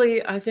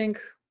 really, I think,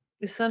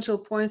 essential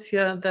points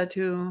here that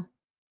you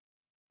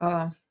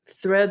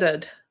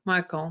threaded,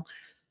 Michael.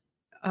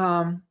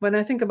 When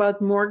I think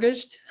about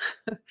mortgaged,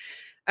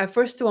 I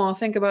first of all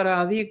think about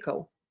our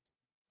vehicle.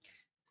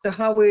 So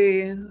how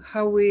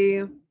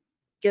we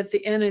get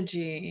the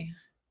energy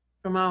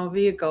from our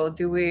vehicle.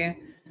 Do we,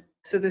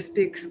 so to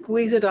speak,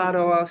 squeeze it out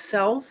of our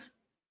cells,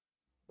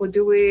 or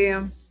do we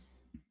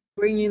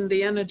bring in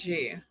the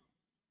energy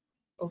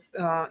of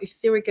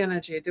etheric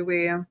energy? Do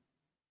we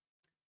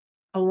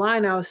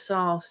align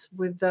ourselves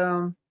with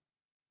the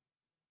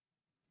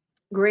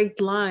great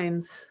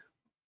lines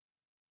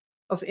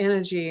of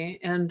energy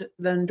and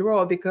then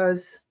draw?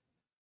 Because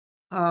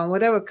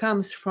whatever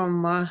comes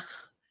from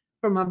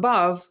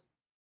above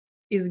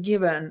is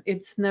given.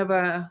 It's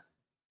never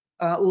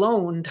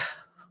loaned.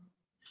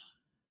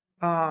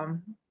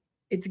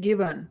 it's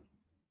given.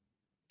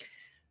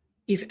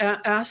 If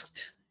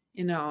asked,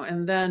 you know,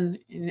 and then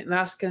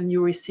ask and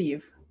you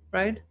receive,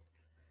 right?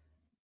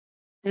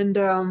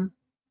 And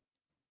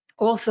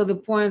also the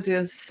point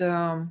is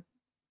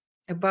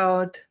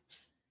about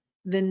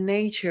the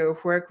nature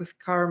of work with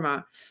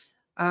karma.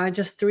 I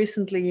just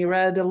recently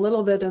read a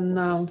little bit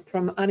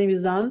from Annie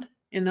Besant,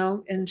 you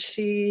know, and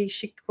she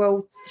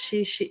quotes,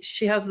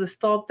 she has this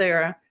thought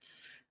there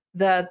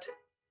that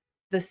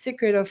the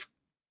secret of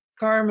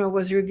karma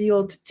was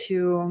revealed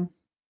to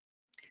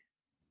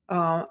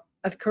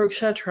at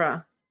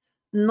Kurukshetra,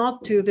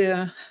 not to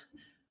the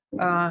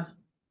how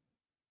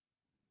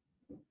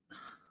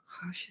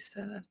she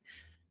said that,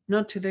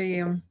 not to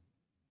the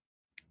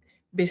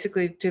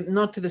basically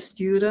not to the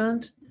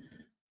student,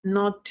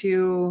 not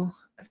to,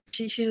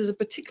 she uses a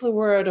particular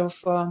word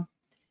of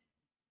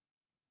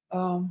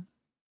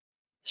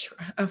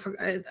I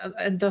forgot,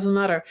 it doesn't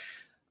matter,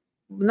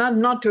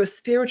 not to a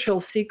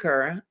spiritual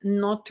seeker,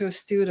 not to a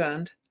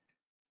student,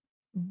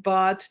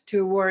 but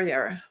to a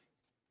warrior.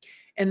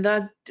 And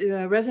that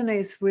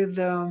resonates with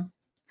the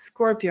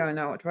Scorpio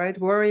note, right?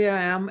 Warrior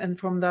I am, and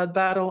from that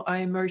battle I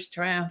emerge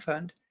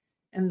triumphant.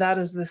 And that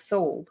is the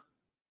soul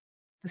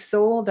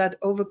that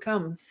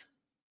overcomes.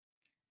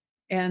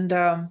 And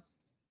I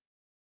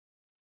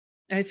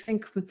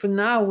think for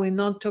now, we're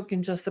not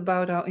talking just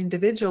about our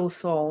individual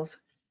souls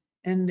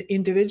and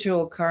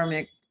individual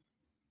karmic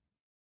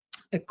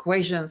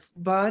equations,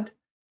 but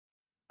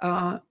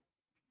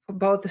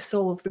about the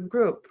soul of the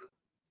group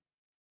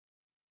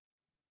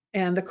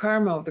and the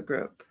karma of the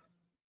group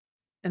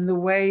and the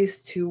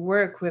ways to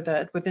work with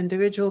it, with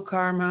individual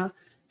karma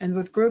and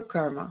with group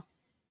karma.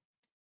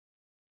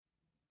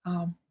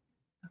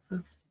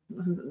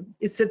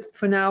 It's it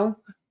for now.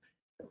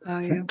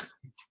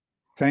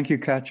 Thank you,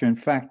 Katja. In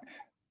fact,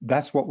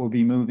 that's what we'll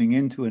be moving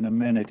into in a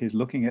minute, is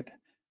looking at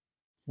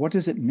what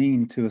does it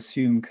mean to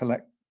assume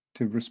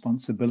collective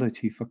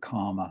responsibility for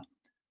karma.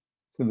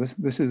 So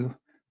this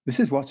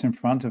is what's in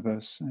front of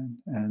us,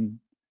 and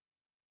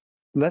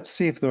let's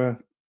see if there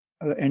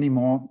are any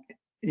more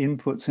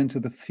inputs into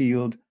the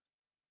field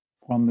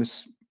from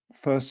this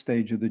first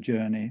stage of the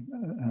journey.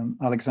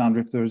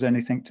 Alexandra, if there's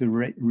anything to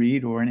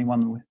read, or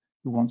anyone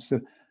who wants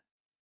to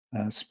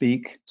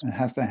speak and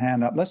has their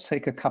hand up, let's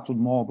take a couple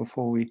more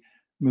before we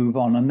move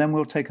on, and then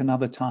we'll take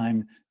another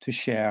time to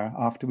share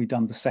after we've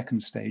done the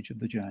second stage of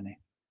the journey.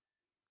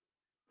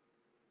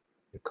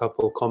 A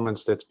couple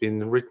comments that's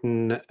been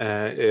written,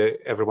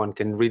 everyone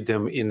can read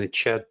them in the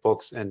chat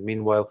box, and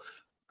meanwhile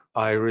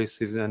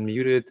Iris is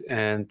unmuted,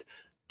 and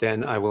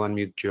then I will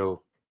unmute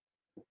Joe.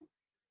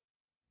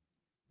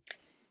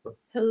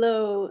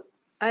 Hello.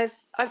 I've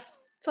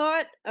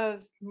thought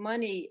of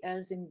money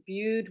as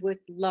imbued with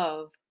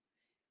love,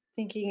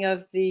 thinking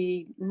of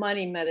the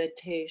money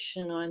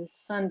meditation on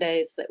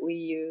Sundays that we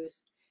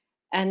use.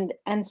 And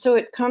so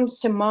it comes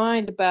to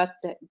mind about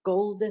that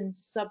golden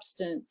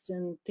substance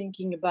and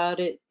thinking about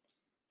it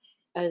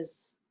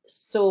as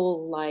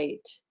soul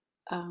light.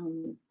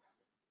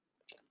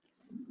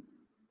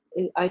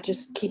 I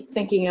just keep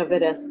thinking of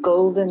it as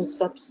golden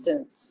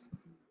substance.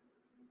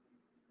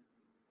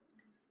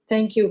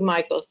 Thank you,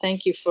 Michael.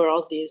 Thank you for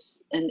all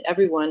these, and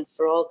everyone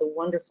for all the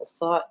wonderful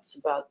thoughts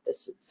about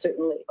this. It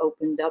certainly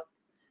opened up.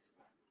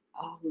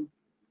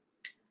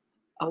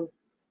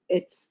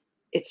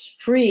 It's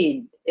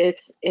freed.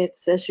 It's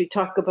as you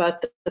talk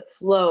about the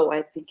flow,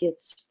 I think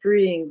it's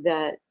freeing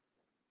that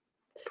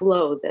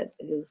flow that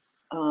is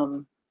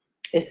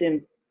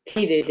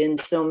impeded in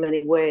so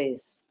many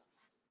ways.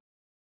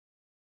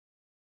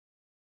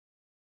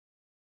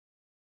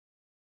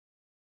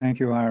 Thank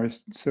you,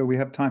 Iris. So we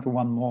have time for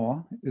one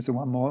more. Is there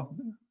one more?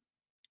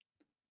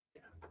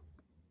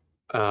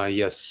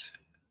 Yes.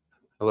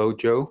 Hello,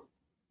 Joe.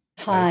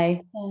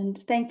 Hi,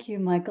 and thank you,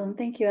 Michael, and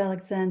thank you,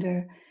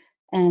 Alexander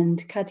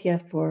and Katja,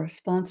 for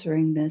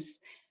sponsoring this.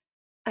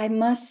 I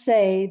must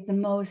say the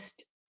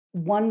most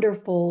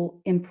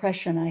wonderful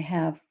impression I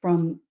have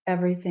from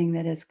everything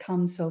that has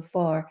come so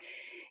far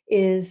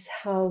is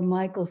how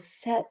Michael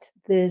set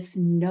this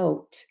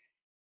note,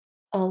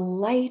 a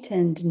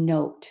lightened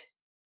note,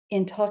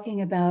 in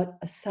talking about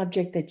a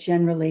subject that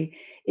generally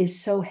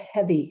is so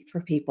heavy for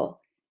people.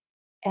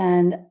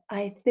 And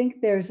I think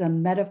there's a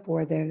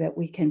metaphor there that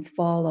we can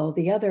follow.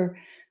 The other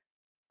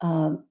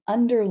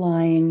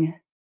underlying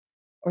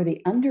or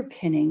the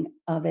underpinning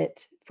of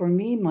it for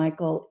me,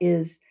 Michael,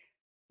 is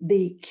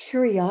the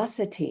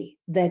curiosity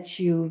that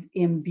you've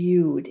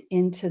imbued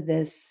into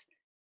this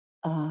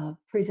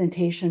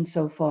presentation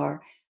so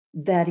far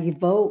that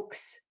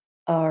evokes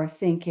our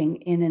thinking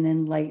in an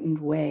enlightened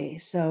way.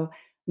 So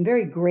I'm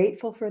very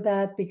grateful for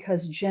that,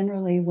 because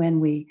generally when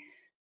we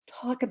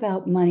talk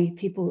about money,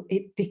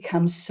 it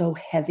becomes so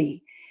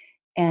heavy.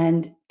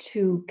 And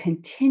to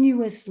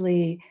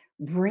continuously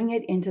bring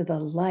it into the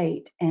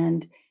light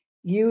and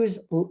use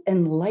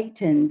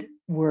enlightened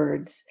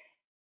words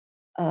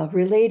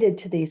related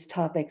to these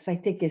topics, I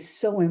think is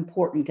so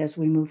important as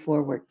we move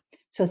forward.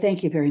 So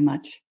thank you very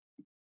much.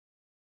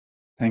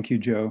 Thank you,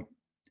 Joe.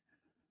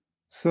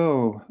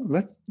 So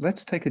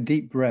let's take a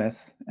deep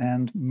breath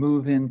and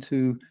move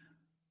into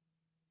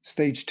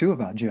stage 2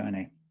 of our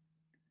journey.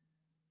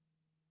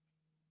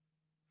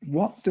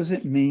 What does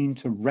it mean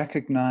to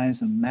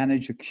recognize and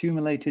manage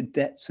accumulated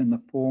debts in the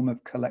form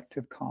of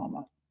collective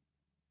karma?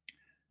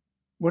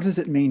 What does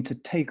it mean to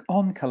take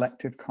on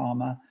collective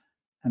karma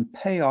and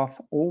pay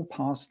off all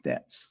past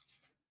debts?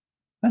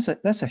 That's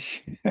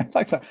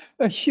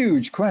a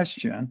huge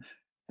question.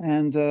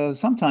 And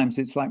sometimes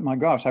it's like, my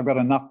gosh, I've got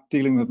enough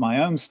dealing with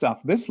my own stuff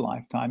this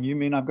lifetime. You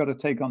mean I've got to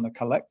take on the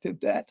collective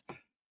debt?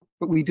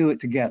 But we do it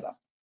together.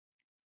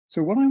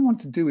 So what I want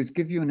to do is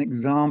give you an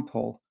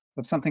example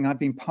of something I've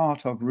been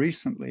part of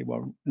recently,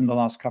 well, in the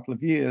last couple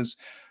of years,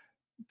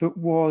 that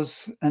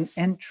was an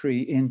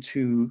entry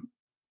into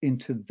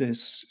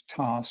this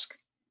task.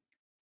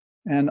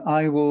 And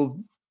I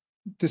will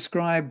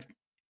describe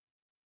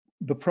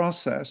the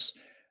process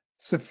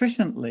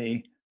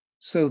sufficiently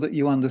so that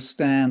you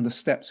understand the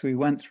steps we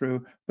went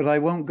through, but I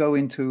won't go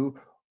into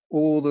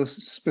all the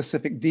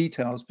specific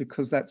details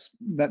because that's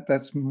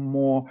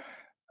more,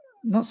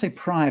 not say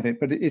private,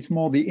 but it's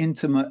more the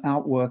intimate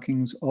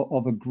outworkings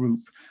of a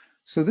group.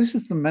 So this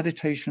is the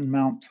Meditation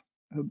Mount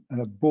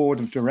board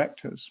of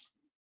directors.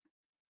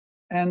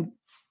 And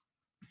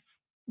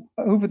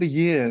over the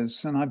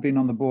years, and I've been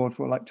on the board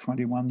for like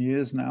 21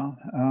 years now,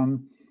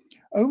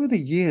 over the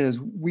years,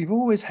 we've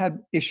always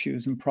had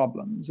issues and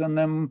problems. And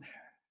then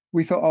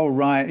we thought, oh,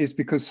 right, it's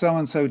because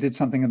so-and-so did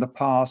something in the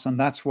past, and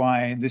that's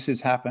why this has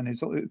happened.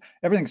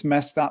 Everything's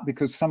messed up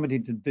because somebody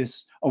did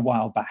this a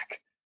while back.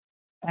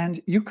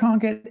 And you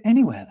can't get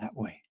anywhere that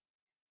way.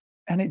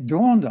 And it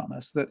dawned on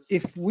us that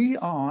if we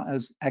are,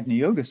 as Agni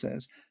Yoga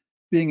says,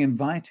 being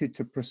invited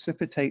to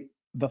precipitate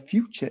the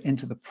future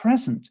into the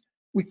present,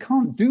 we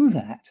can't do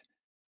that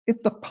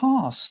if the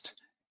past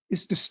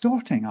is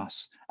distorting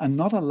us and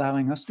not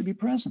allowing us to be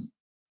present.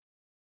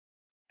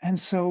 And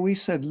so we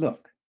said,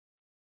 look,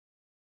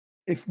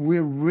 if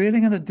we're really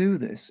going to do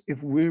this,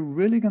 if we're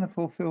really going to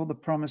fulfill the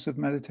promise of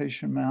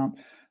Meditation Mount,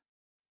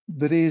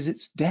 that is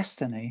its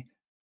destiny,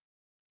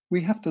 we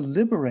have to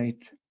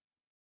liberate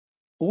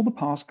all the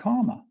past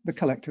karma, the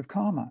collective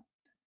karma.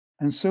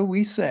 And so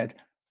we said,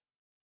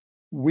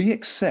 we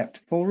accept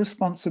full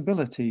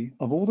responsibility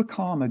of all the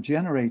karma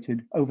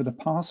generated over the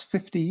past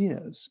 50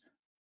 years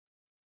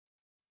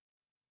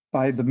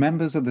by the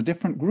members of the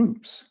different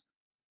groups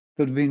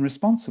that have been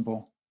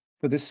responsible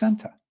for this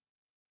center,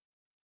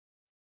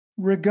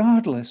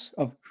 regardless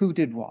of who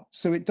did what.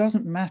 So it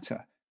doesn't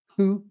matter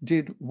who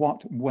did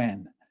what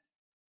when.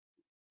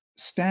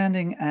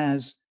 Standing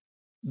as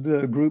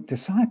the group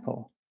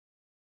disciple,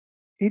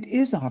 it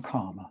is our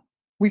karma.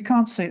 We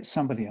can't say it's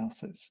somebody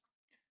else's.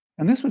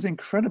 And this was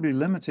incredibly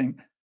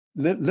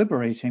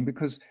liberating,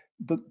 because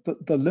the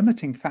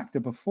limiting factor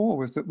before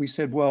was that we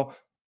said, well,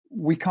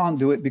 we can't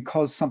do it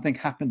because something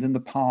happened in the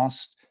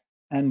past.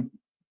 And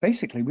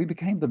basically, we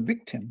became the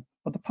victim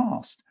of the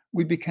past.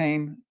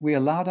 We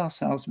allowed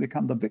ourselves to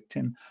become the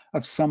victim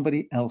of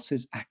somebody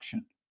else's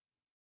action.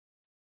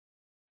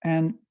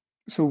 And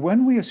so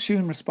when we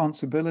assumed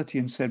responsibility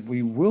and said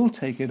we will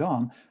take it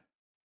on,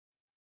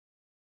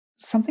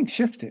 something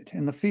shifted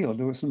in the field.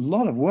 There was a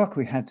lot of work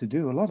we had to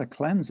do, a lot of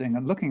cleansing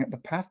and looking at the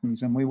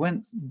patterns. And we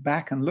went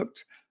back and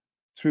looked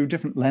through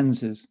different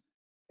lenses,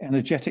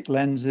 energetic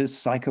lenses,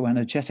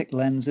 psychoenergetic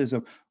lenses,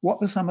 of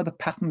what were some of the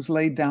patterns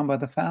laid down by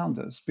the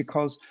founders.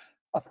 Because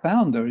a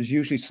founder is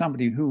usually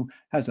somebody who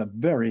has a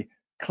very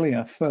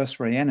clear first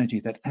ray energy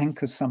that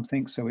anchors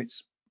something so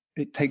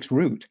it takes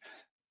root.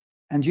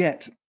 And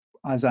yet,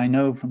 as I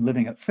know from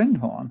living at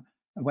Findhorn,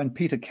 when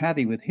Peter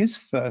Caddy with his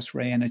first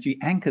ray energy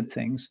anchored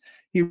things,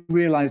 he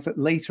realized that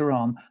later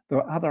on there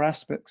were other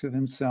aspects of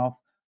himself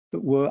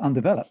that were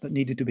undeveloped that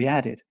needed to be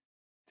added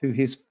to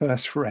his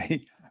first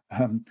ray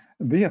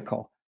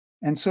vehicle.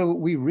 And so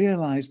we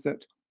realized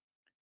that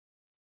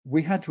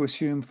we had to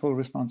assume full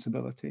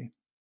responsibility.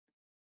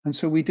 And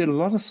so we did a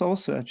lot of soul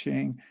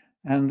searching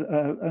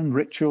and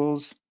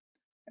rituals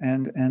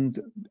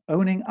and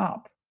owning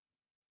up.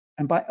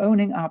 And by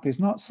owning up is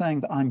not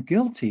saying that I'm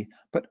guilty,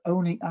 but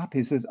owning up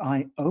is that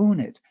I own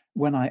it.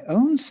 When I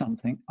own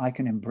something, I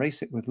can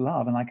embrace it with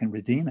love and I can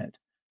redeem it.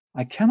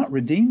 I cannot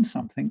redeem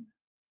something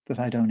that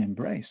I don't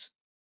embrace.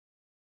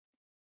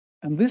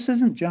 And this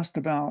isn't just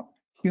about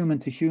human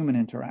to human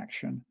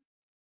interaction.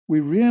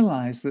 We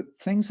realized that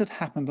things had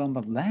happened on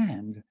the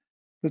land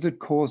that had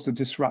caused a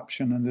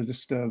disruption and a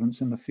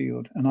disturbance in the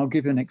field. And I'll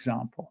give you an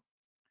example.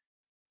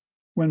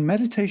 When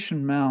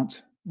Meditation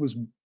Mount was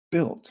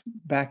built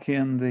back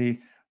in it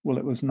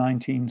was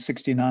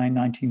 1969,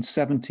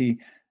 1970,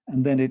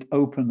 and then it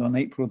opened on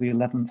April the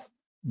 11th,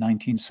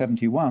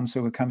 1971.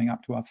 So we're coming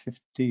up to our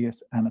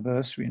 50th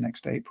anniversary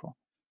next April.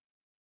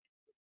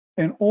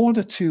 In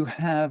order to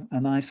have a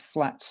nice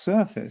flat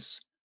surface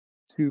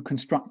to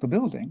construct the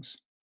buildings,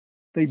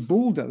 they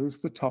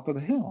bulldozed the top of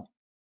the hill.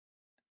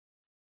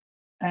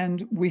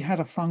 And we had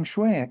a feng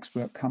shui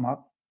expert come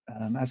up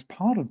as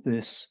part of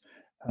this,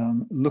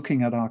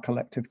 looking at our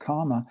collective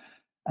karma.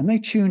 And they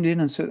tuned in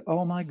and said,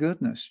 oh my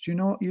goodness, do you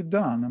know what you've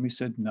done? And we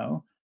said,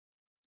 no.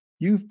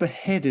 you've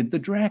beheaded the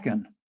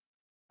dragon.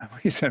 And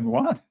we said,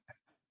 what?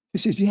 She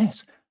says,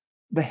 yes,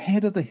 the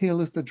head of the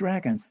hill is the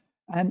dragon.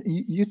 And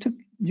you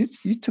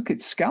took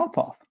its scalp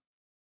off.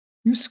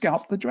 You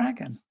scalped the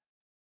dragon.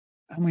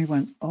 And we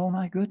went, oh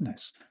my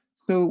goodness.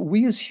 So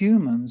we as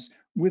humans,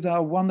 with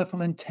our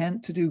wonderful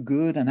intent to do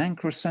good and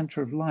anchor a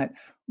center of light,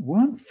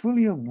 weren't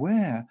fully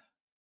aware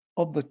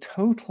of the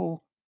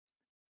total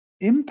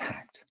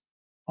impact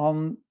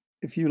on,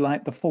 if you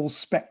like, the full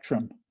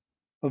spectrum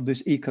of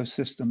this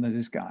ecosystem that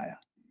is Gaia.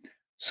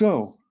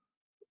 So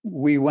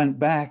we went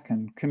back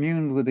and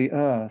communed with the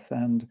earth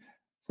and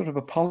sort of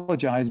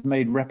apologized,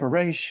 made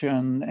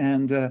reparation,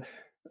 and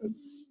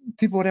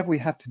did whatever we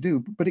have to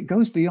do. But it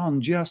goes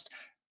beyond just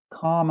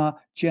karma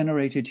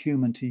generated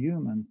human to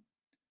human.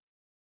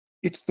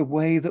 It's the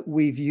way that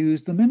we've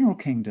used the mineral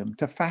kingdom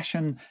to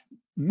fashion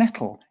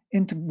metal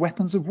into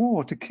weapons of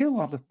war to kill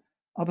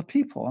other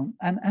people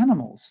and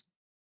animals.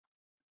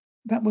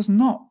 That was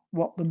not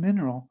what the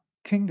mineral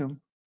kingdom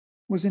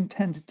was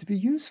intended to be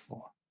used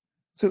for.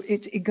 So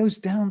it goes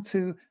down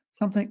to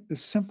something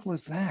as simple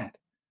as that.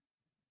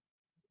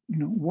 You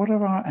know, what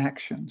are our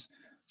actions?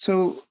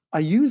 So I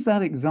use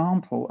that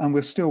example, and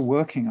we're still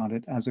working on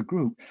it as a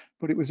group,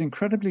 but it was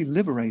incredibly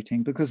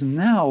liberating because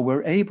now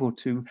we're able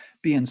to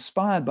be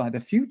inspired by the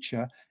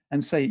future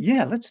and say,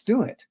 yeah, let's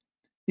do it.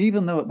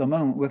 Even though at the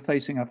moment we're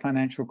facing a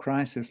financial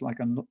crisis like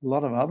a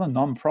lot of other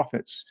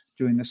nonprofits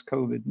during this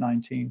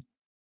COVID-19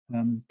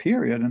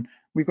 period, and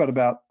we've got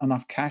about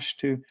enough cash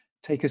to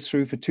take us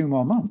through for 2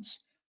 more months.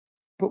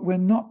 But we're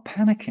not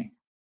panicking.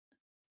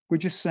 We're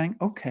just saying,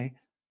 okay,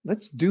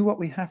 let's do what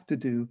we have to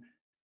do.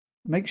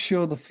 Make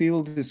sure the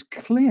field is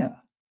clear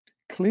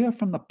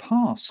from the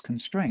past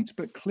constraints,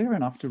 but clear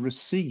enough to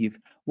receive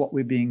what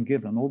we're being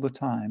given all the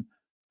time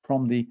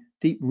from the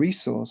deep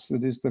resource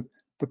that is the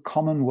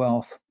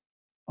commonwealth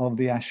of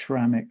the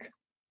ashramic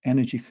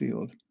energy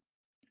field.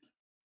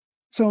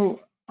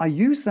 So I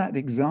use that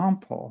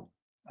example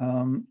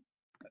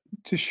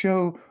to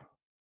show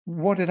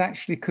what it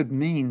actually could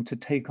mean to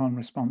take on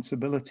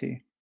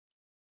responsibility.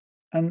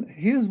 And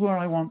here's where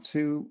I want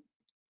to,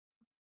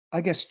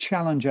 I guess,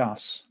 challenge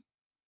us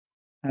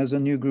as a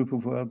new group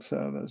of world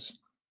servers.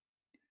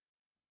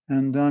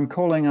 And I'm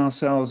calling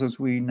ourselves, as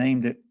we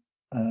named it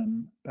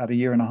about 1.5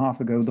 years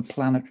ago, the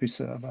planetary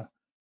server.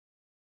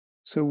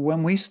 So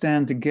when we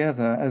stand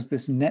together as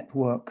this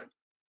network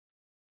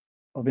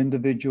of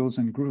individuals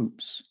and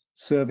groups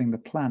serving the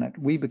planet,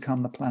 we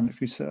become the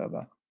planetary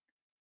server.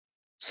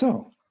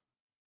 So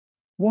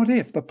what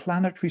if the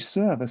planetary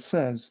server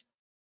says,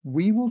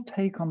 we will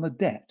take on the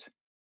debt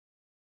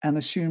and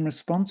assume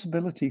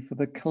responsibility for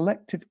the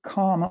collective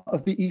karma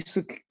of the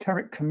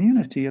esoteric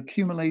community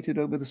accumulated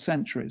over the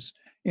centuries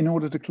in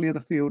order to clear the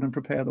field and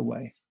prepare the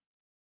way?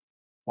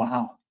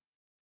 Wow.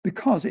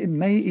 Because it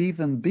may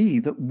even be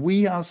that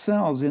we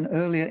ourselves in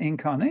earlier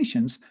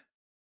incarnations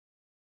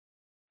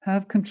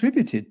have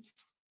contributed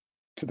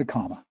to the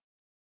karma.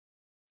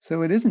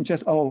 So it isn't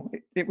just, oh,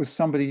 it was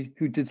somebody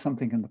who did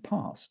something in the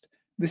past.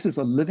 This is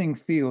a living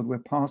field where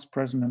past,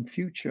 present, and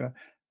future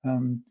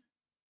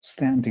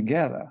stand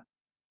together.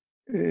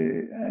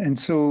 And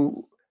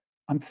so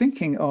I'm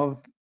thinking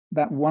of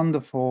that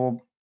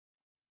wonderful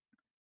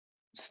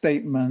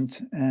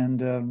statement,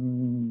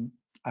 and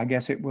I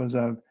guess it was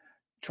a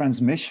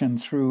transmission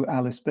through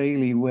Alice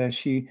Bailey where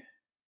she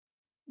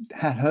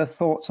had her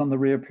thoughts on the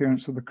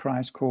reappearance of the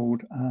Christ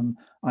called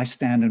I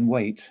Stand and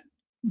Wait.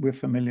 We're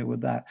familiar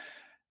with that.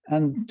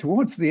 And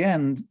towards the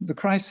end, the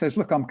Christ says,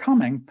 look, I'm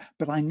coming,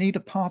 but I need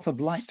a path of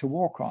light to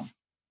walk on.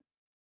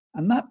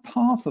 And that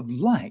path of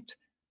light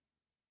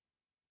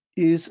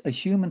is a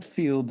human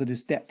field that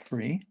is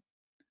debt-free,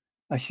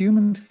 a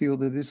human field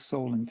that is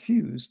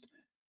soul-infused,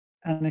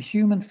 and a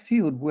human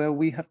field where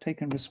we have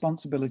taken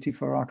responsibility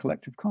for our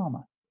collective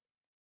karma.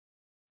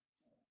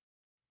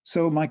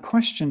 So my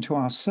question to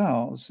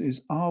ourselves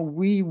is, are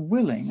we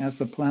willing as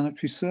the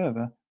planetary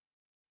server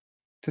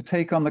to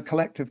take on the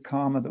collective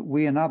karma that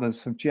we and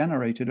others have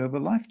generated over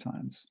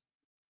lifetimes?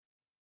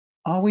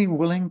 Are we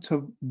willing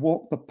to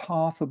walk the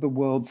path of the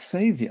world's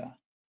savior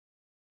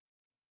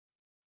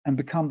and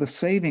become the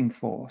saving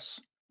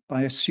force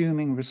by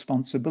assuming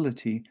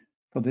responsibility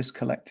for this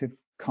collective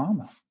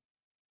karma?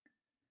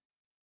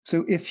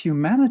 So if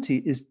humanity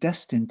is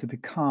destined to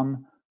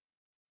become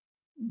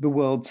the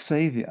world's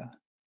savior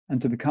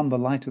and to become the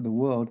light of the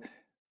world,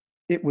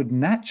 it would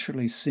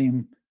naturally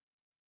seem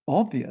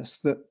obvious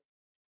that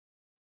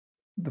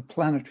the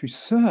planetary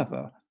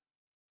server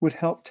would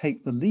help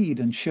take the lead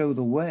and show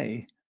the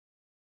way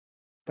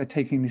by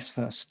taking this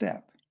first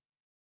step.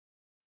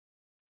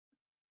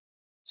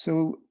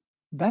 So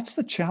that's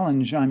the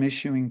challenge I'm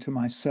issuing to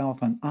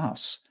myself and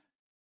us.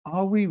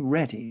 Are we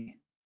ready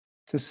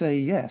to say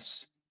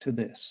yes to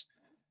this?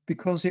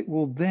 Because it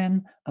will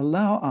then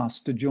allow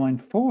us to join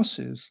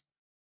forces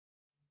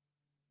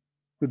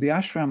with the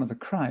ashram of the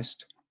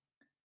Christ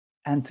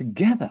and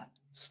together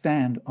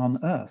stand on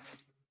earth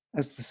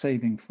as the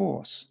saving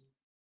force.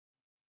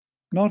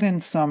 Not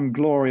in some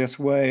glorious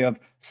way of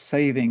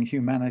saving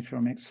humanity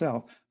from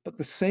itself, but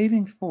the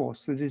saving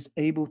force that is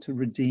able to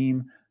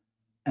redeem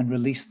and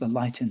release the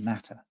light in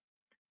matter.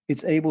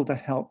 It's able to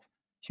help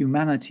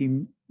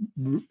humanity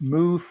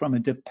move from a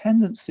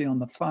dependency on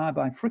the fire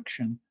by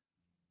friction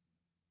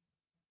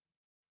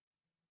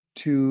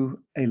to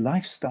a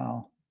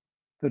lifestyle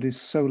that is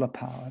solar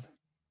powered,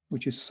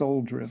 which is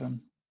soul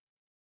driven.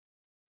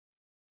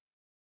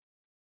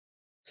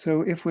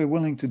 So if we're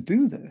willing to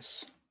do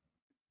this,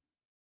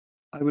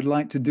 I would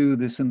like to do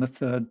this in the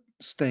third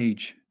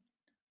stage,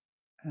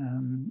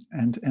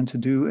 and to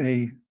do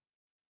a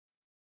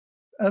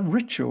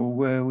ritual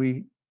where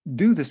we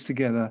do this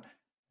together.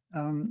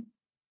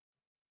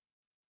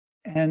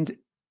 And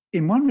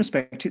in one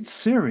respect, it's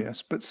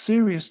serious, but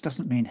serious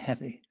doesn't mean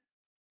heavy.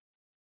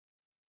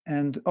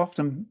 And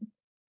often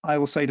I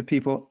will say to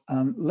people,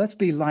 let's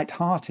be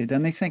lighthearted.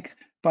 And they think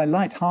by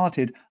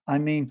lighthearted, I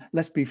mean,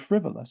 let's be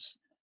frivolous.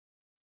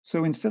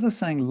 So instead of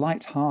saying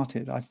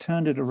lighthearted, I've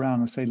turned it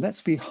around and say,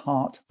 let's be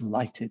heart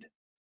lighted.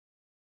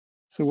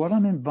 So what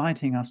I'm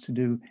inviting us to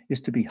do is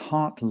to be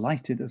heart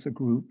lighted as a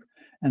group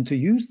and to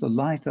use the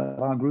light of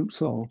our group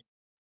soul.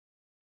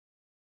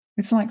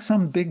 It's like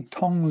some big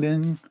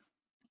Tonglen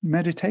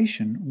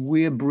meditation.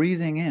 We're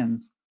breathing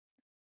in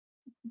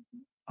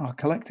our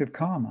collective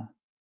karma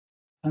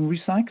and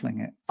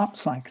recycling it,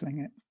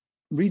 upcycling it,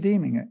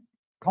 redeeming it,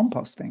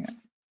 composting it.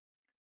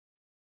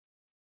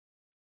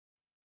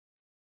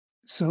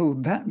 So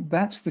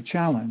that's the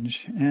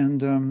challenge.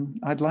 And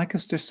I'd like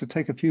us just to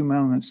take a few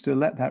moments to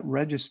let that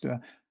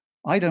register.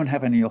 I don't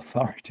have any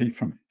authority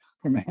from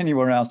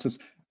anywhere else to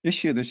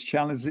issue this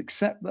challenge,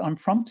 except that I'm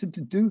prompted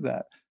to do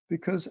that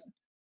because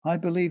I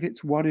believe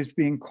it's what is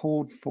being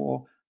called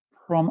for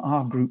from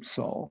our group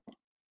soul.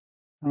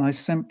 And I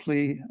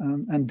simply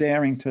am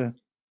daring to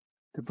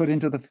put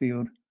into the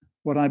field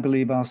what I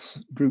believe our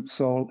group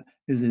soul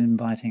is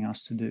inviting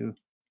us to do.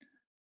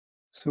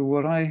 So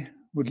what I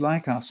would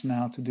like us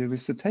now to do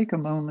is to take a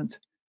moment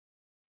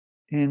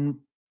in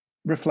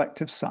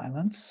reflective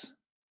silence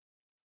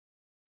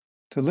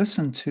to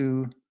listen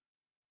to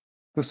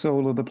the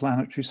soul of the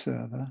planetary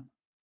server.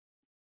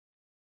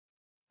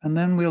 And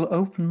then we'll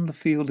open the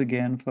field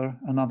again for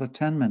another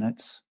 10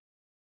 minutes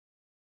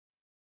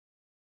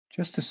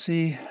just to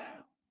see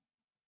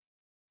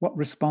what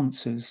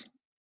responses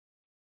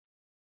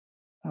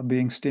are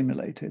being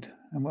stimulated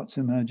and what's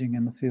emerging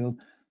in the field.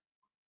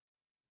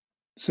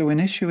 So in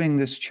issuing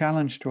this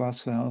challenge to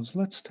ourselves,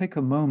 let's take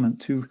a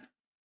moment to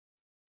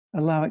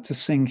allow it to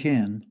sink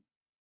in.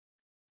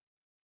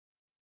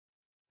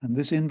 And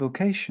this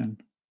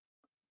invocation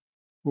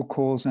will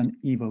cause an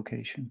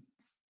evocation.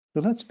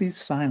 So let's be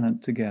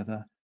silent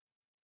together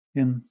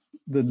in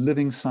the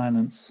living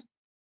silence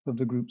of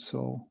the group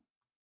soul.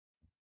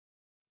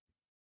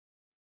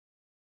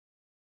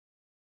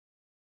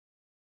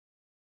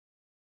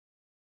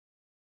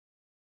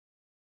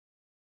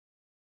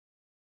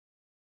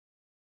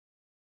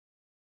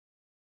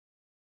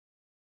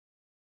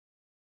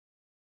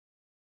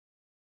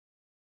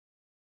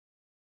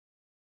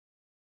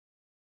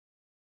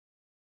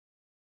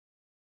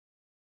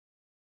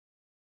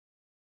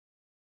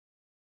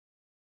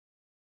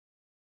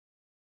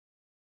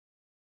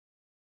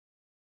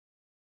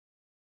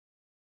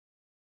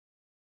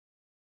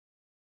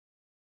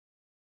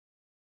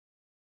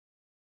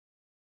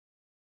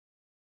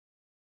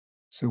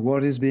 So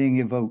what is being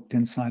evoked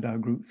inside our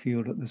group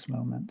field at this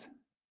moment?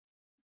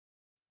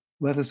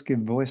 Let us give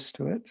voice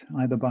to it,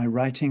 either by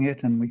writing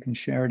it and we can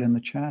share it in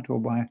the chat, or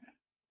by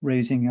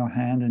raising your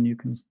hand and you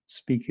can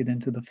speak it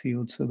into the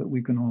field so that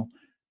we can all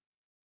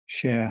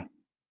share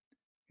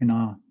in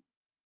our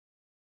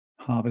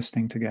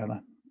harvesting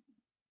together.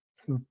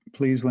 So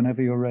please,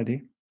 whenever you're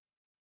ready,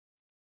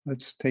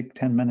 let's take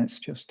 10 minutes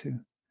just to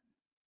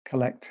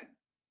collect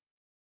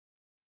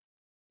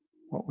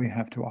what we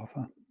have to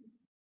offer.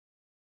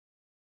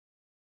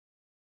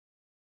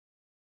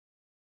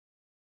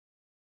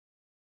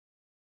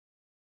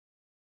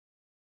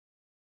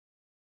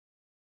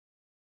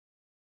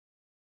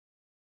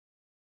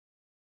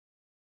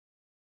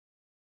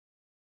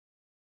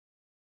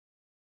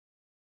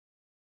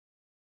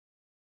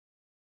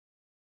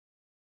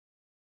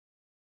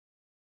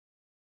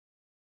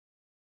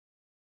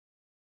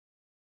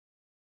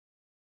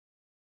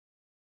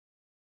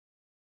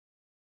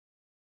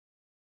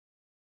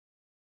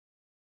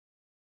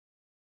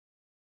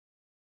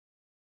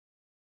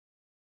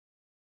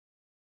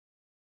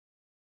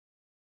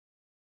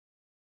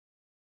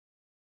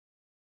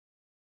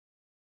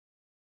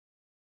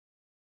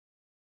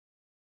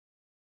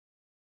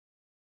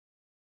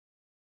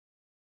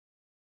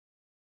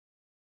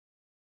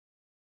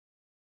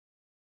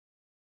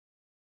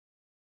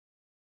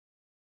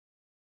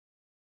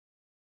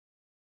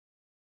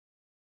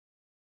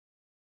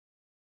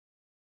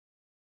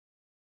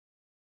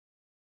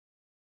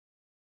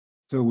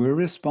 So we're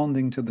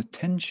responding to the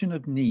tension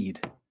of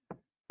need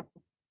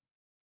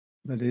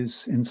that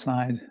is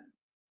inside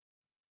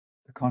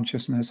the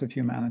consciousness of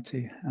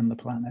humanity and the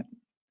planet.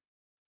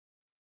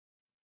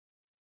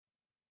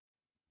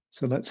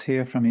 So let's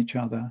hear from each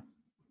other.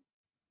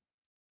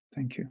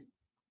 Thank you.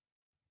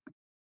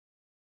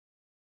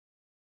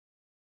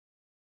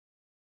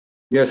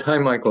 Yes, hi,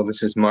 Michael.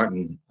 This is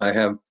Martin. I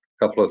have a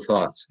couple of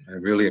thoughts. I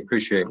really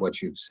appreciate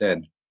what you've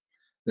said.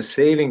 The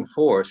saving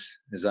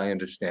force, as I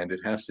understand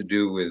it, has to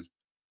do with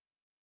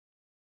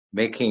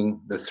making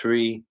the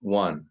three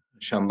one,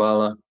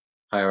 Shambhala,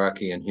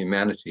 hierarchy, and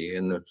humanity.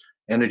 And the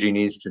energy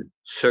needs to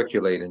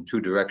circulate in two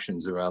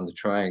directions around the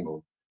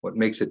triangle. What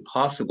makes it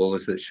possible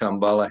is that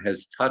Shambhala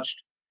has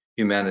touched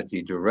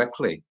humanity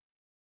directly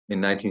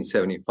in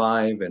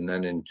 1975 and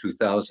then in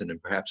 2000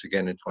 and perhaps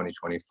again in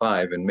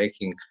 2025, and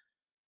making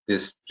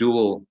this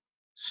dual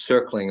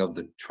circling of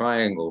the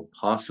triangle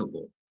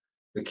possible.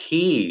 The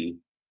key,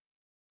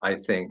 I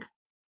think,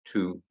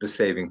 to the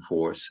saving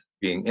force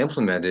being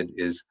implemented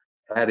is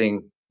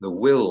adding the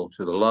will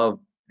to the love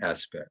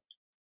aspect.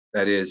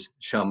 That is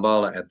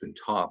Shambhala at the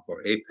top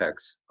or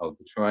apex of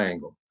the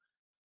triangle.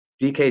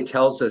 DK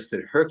tells us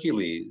that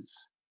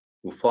Hercules,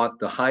 who fought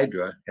the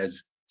Hydra,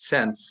 has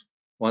since,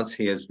 once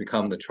he has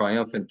become the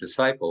triumphant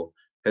disciple,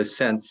 has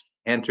since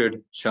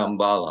entered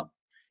Shambhala.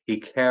 He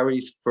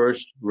carries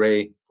first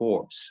ray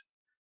force,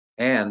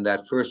 and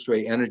that first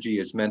ray energy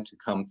is meant to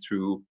come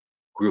through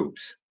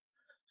groups.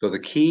 So the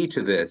key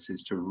to this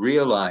is to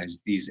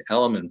realize these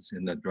elements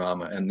in the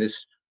drama and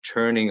this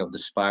turning of the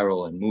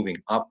spiral and moving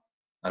up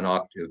an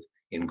octave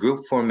in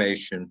group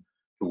formation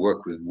to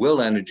work with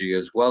will energy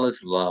as well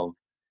as love,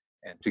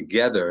 and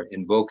together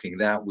invoking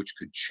that which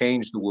could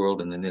change the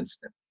world in an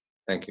instant.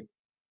 Thank you.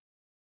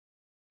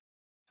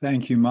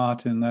 Thank you,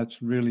 Martin.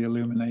 That's really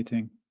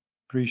illuminating.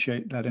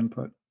 Appreciate that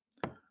input.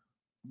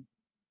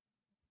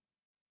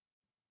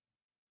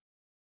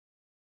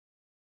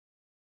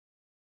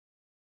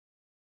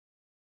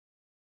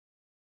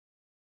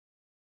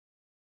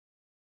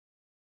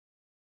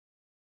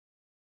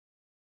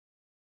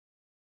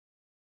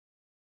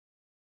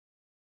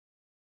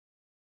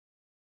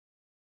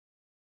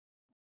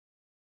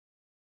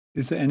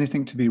 Is there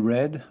anything to be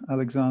read,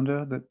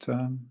 Alexander, that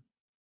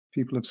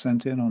people have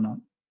sent in or not?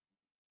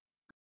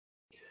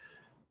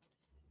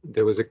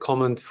 There was a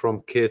comment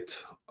from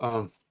Kit.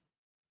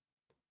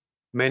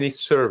 Many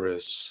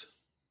servers,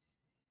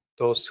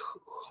 those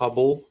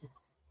Hubble,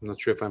 I'm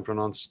not sure if I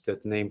pronounced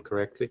that name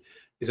correctly,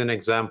 is an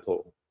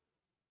example.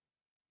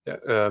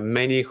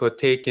 Many who are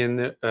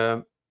taken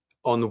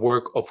on the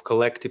work of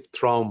collective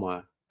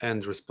trauma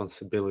and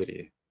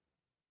responsibility.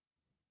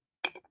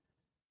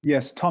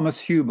 Yes,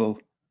 Thomas Hubel.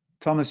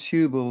 Thomas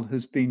Hubel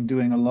has been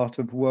doing a lot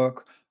of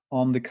work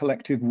on the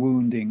collective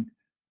wounding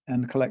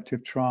and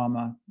collective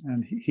trauma.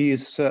 And he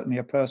is certainly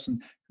a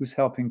person who's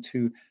helping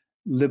to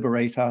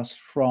liberate us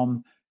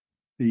from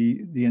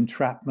the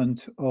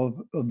entrapment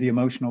of the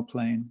emotional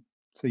plane.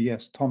 So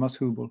yes, Thomas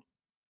Hubel.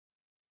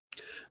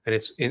 And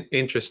it's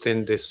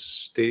interesting,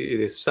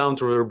 the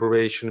sound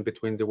reverberation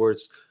between the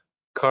words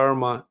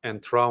karma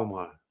and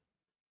trauma.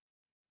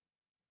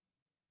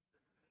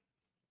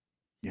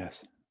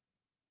 Yes.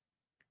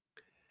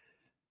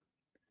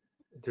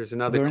 There's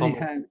another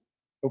comment.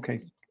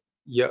 Okay.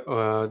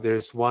 Yeah,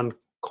 there's one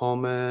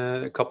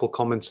comment, a couple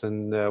comments,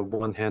 and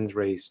one hand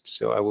raised.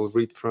 So I will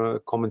read from a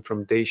comment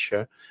from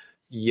Daisha.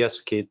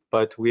 Yes, Kit,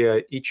 but we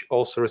are each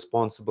also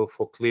responsible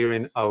for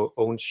clearing our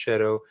own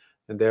shadow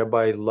and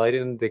thereby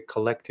lightening the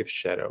collective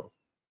shadow.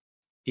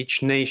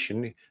 Each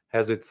nation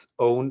has its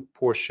own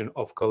portion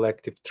of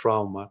collective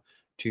trauma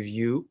to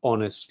view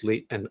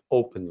honestly and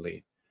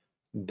openly,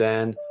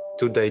 then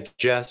to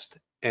digest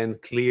and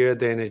clear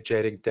the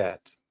energetic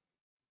debt.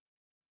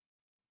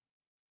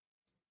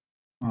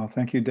 Oh,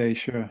 thank you,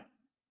 Daisha,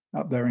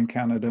 up there in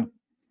Canada.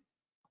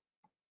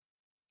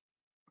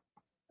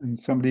 And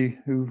somebody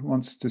who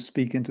wants to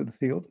speak into the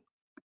field?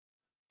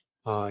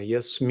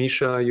 Yes,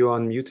 Misha, you're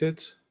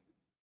unmuted.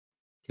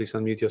 Please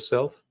unmute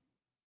yourself.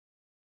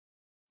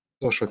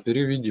 Саша,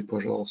 переведи,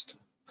 пожалуйста.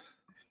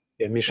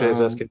 Yeah, Misha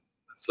is asking to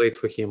translate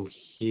for him.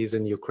 He's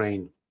in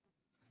Ukraine.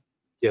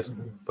 Yes,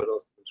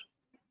 пожалуйста.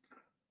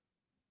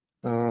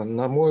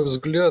 На мой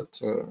взгляд,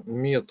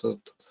 метод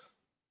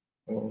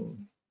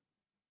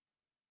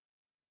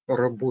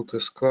работы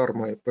с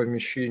кармой,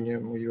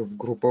 помещением ее в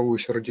групповой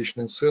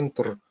сердечный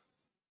центр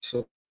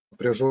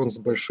сопряжен с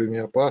большими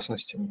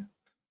опасностями.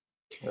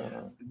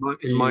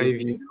 In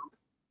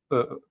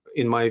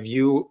my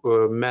view,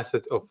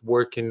 method of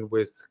working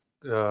with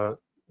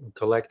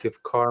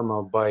collective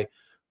karma by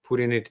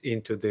putting it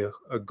into the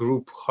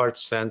group heart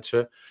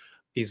center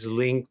is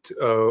linked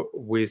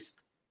with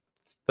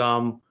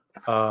some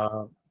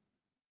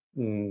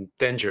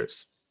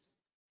dangers.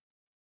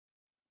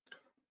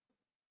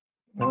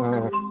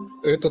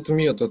 Этот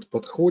метод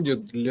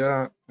подходит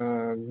для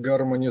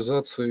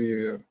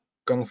гармонизации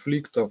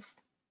конфликтов,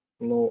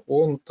 но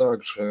он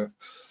также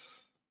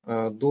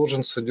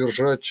должен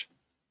содержать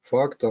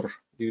фактор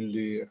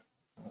или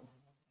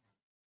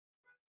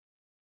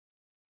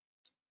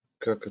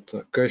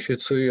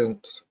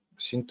коэффициент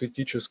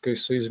синтетической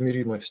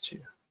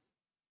соизмеримости.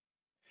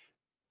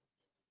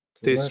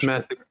 This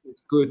method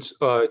is good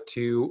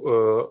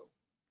to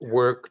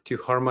work to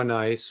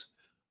harmonize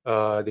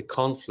the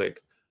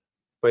conflict,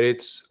 but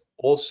it's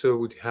also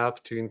would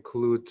have to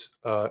include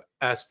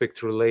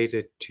aspect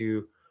related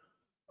to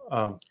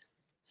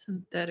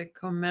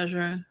Synthetic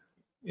measure.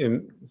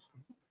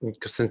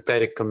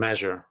 Synthetic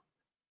measure.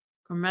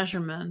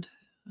 Measurement.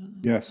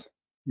 Yes,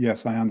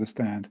 yes, I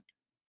understand.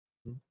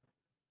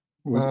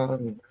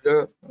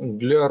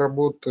 Для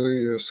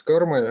работы с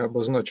кармой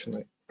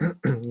обозначенной,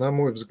 на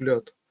мой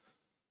взгляд,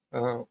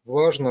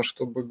 важно,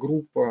 чтобы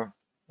группа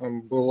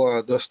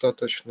была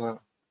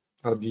достаточно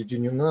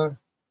объединена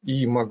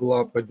и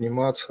могла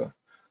подниматься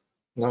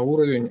на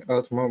уровень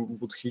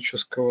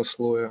атма-будхического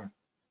слоя.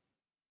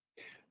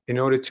 In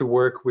order to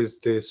work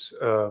with this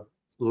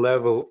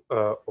level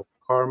of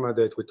karma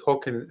that we're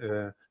talking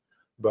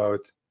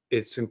about,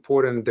 it's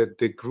important that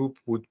the group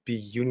would be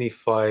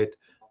unified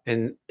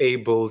and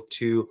able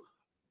to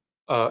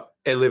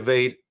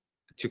elevate,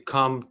 to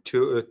come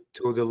to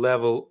the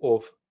level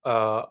of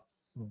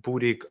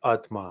Buddhic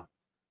Atma.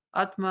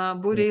 Atma,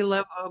 Buddhi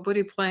level,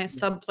 Buddhi plane,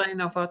 subplane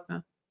of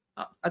Atma.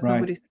 Atma Right.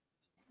 Buddhi.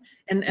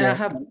 And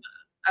Well,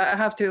 I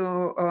have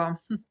to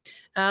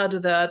add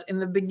that in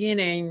the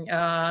beginning,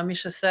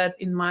 Misha said,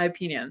 in my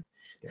opinion.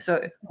 Yeah.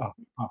 So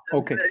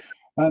okay.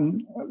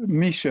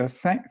 Misha,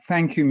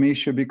 thank you,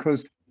 Misha,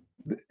 because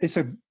it's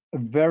a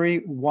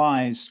very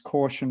wise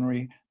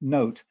cautionary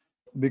note,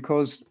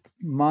 because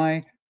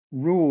my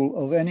rule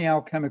of any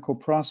alchemical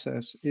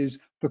process is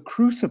the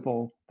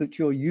crucible that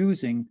you're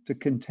using to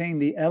contain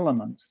the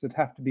elements that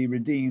have to be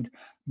redeemed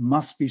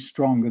must be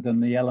stronger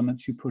than the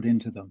elements you put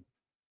into them.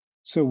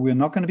 So we're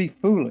not going to be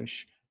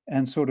foolish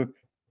and sort of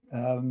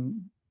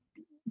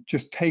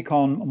just take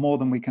on more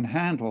than we can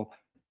handle.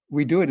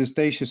 We do it, as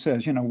Daisha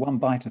says, you know, one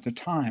bite at a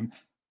time.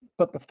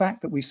 But the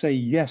fact that we say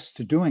yes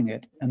to doing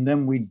it and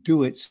then we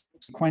do it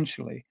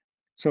sequentially.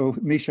 So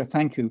Misha,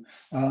 thank you.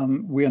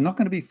 We are not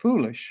going to be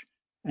foolish,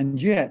 and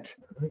yet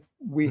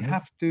we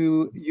have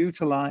to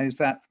utilize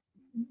that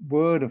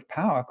word of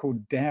power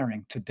called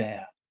daring, to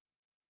dare.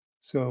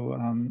 So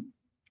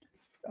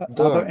are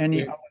there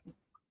any other?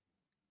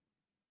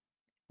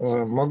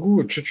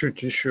 Могу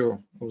чуть-чуть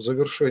еще в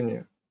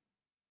завершение?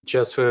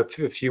 Just a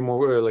few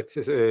more, a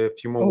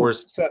few more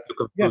words to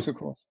conclude. Yes, of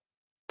course.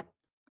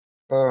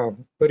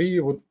 При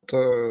вот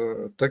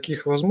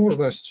таких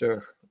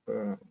возможностях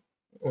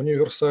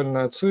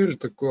универсальная цель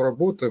такой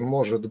работы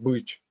может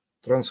быть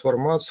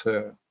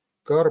трансформация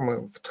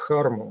кармы в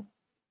дхарму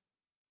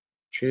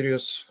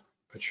через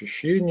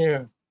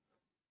очищение,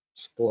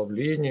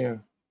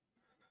 сплавление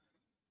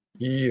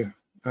и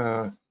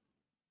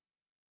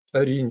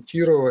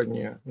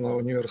ориентирование на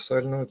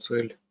универсальную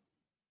цель.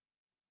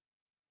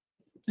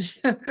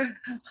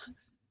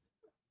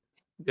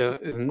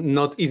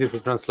 Not easy to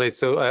translate,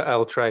 so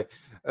I'll try.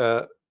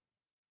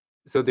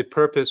 So the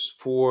purpose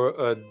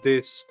for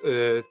this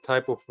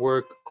type of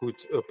work could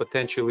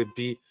potentially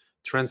be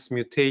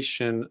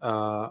transmutation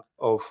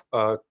of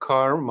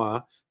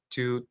karma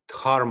to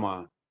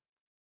dharma,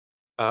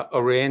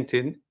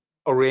 orienting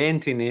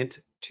it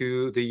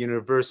to the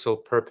universal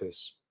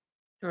purpose.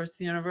 towards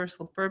the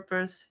universal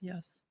purpose,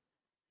 yes.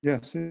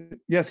 Yes,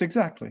 yes,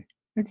 exactly.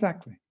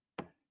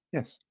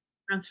 Yes.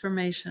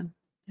 Transformation,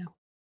 yeah.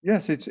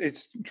 Yes,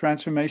 it's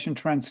transformation,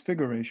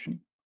 transfiguration.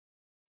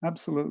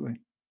 Absolutely.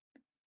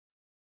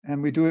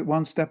 And we do it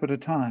one step at a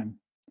time.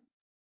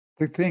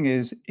 The thing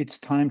is, it's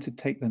time to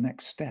take the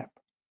next step.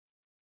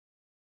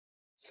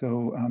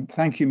 So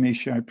thank you,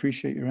 Misha. I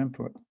appreciate your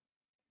input.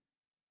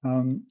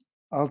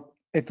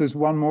 If there's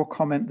one more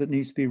comment that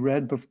needs to be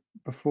read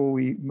before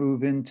we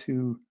move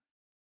into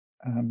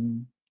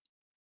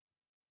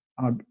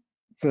our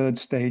third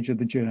stage of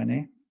the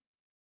journey,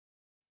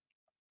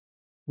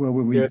 where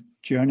we'll be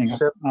journeying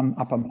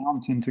up a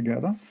mountain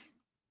together.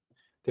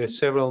 There are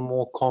several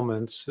more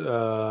comments.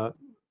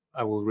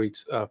 I will read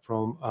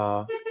from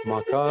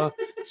Maka.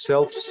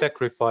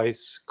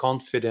 Self-sacrifice,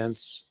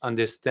 confidence,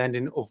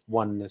 understanding of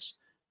oneness,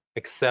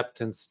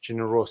 acceptance,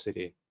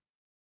 generosity.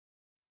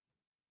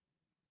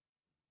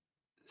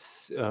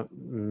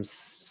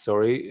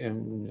 Sorry,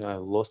 I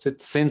lost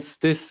it. Since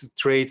these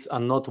traits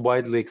are not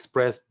widely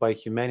expressed by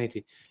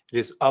humanity, it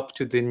is up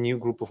to the new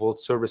group of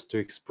observers to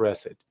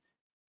express it,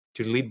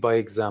 to lead by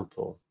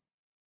example.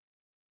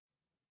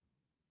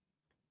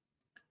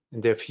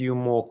 And there are a few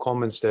more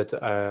comments that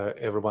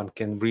everyone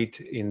can read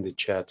in the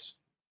chat.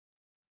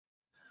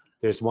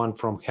 There's one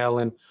from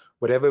Helen.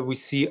 Whatever we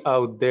see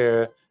out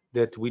there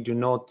that we do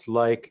not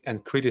like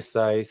and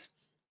criticize,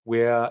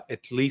 we are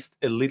at least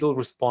a little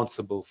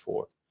responsible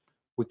for.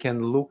 We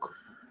can look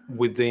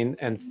within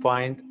and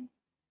find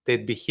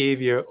that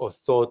behavior or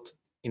thought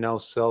in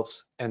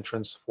ourselves and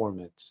transform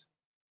it.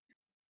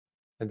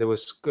 And there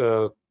was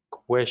a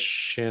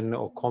question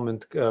or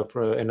comment,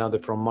 another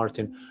from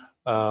Martin.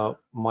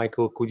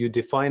 Michael, could you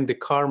define the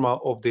karma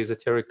of the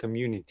esoteric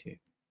community?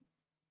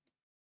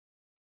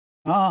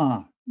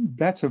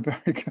 That's a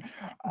very good.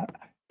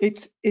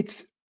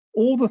 It's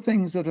all the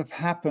things that have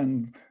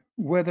happened,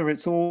 whether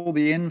it's all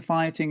the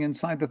infighting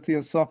inside the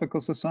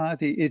Theosophical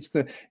Society, it's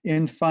the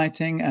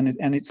infighting,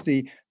 and it's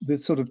the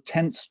sort of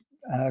tense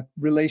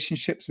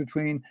relationships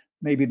between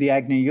maybe the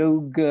Agni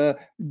Yoga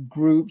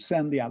groups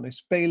and the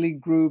Alice Bailey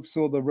groups,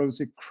 or the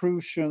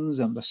Rosicrucians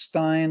and the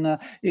Steiner.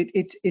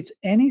 It's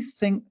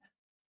anything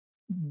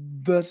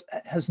but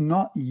has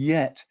not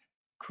yet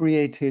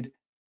created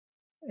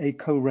a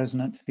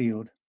co-resonant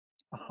field,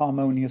 a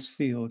harmonious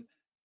field,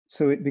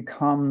 so it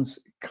becomes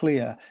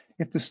clear.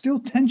 If there's still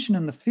tension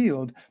in the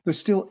field, there's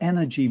still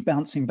energy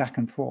bouncing back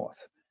and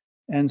forth.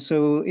 And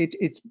so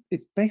it's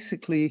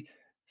basically,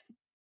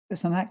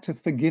 it's an act of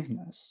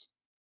forgiveness.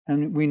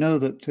 And we know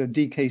that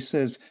DK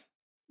says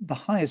the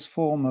highest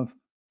form of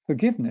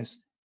forgiveness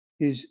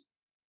is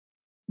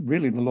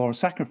really the law of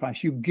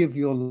sacrifice. You give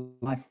your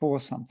life for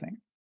something.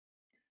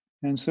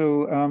 And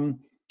so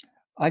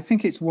I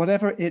think it's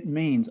whatever it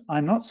means.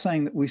 I'm not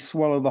saying that we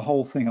swallow the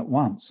whole thing at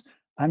once.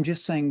 I'm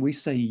just saying we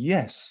say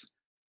yes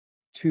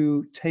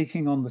to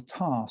taking on the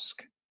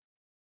task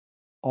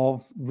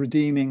of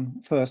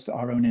redeeming first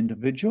our own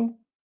individual,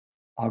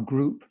 our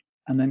group,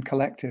 and then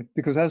collective.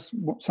 Because as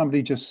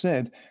somebody just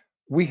said,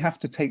 we have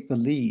to take the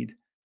lead.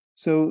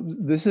 So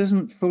this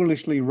isn't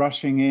foolishly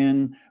rushing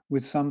in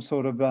with some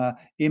sort of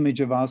image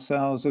of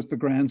ourselves as the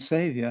grand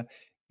savior.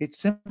 It's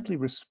simply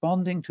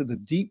responding to the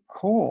deep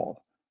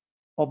call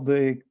of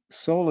the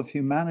soul of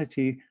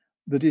humanity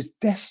that is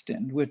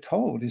destined, we're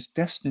told, is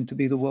destined to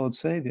be the world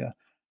savior.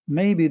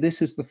 Maybe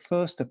this is the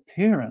first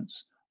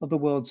appearance of the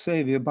world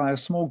savior by a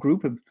small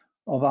group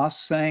of us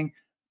saying,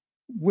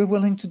 we're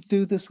willing to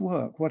do this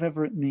work,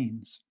 whatever it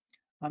means.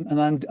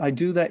 I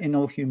do that in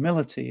all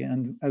humility.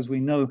 And as we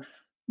know,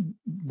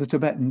 the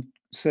Tibetan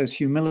says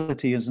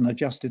humility is an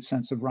adjusted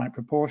sense of right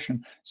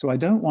proportion. So I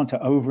don't want to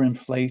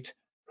overinflate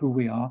who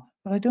we are,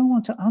 but I don't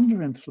want to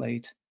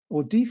underinflate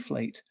or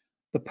deflate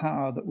the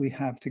power that we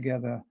have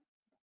together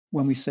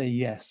when we say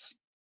yes.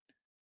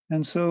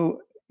 And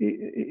so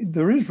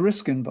there is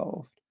risk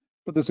involved,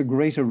 but there's a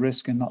greater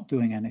risk in not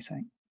doing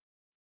anything.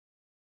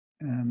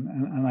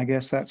 And I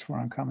guess that's where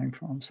I'm coming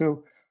from.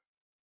 So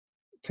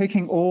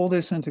taking all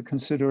this into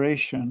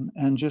consideration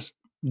and just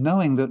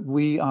knowing that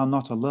we are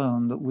not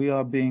alone, that we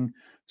are being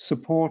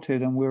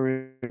supported and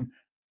we're in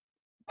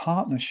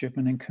partnership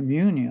and in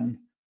communion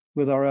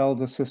with our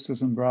elder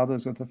sisters and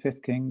brothers of the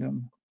Fifth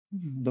Kingdom,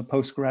 the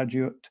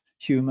postgraduate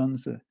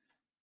humans,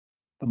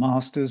 the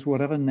masters,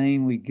 whatever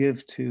name we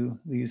give to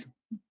these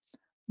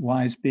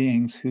wise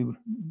beings who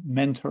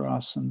mentor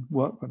us and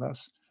work with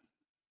us.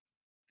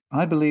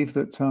 I believe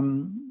that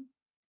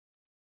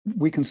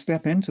we can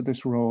step into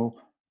this role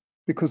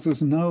because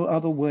there's no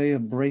other way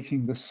of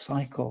breaking the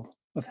cycle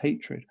of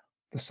hatred,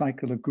 the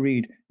cycle of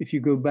greed. If you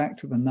go back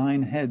to the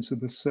 9 heads of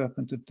the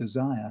serpent of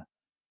desire,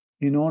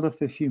 in order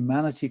for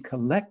humanity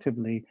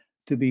collectively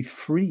to be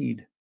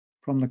freed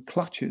from the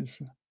clutches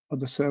of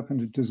the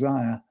serpent of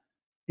desire,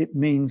 it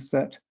means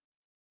that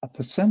a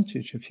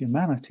percentage of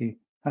humanity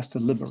has to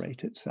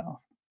liberate itself.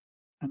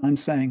 And I'm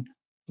saying,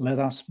 let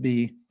us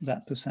be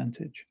that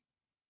percentage.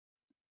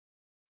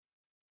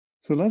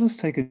 So let us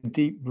take a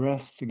deep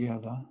breath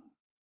together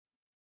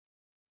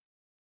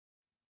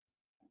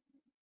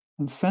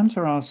and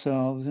center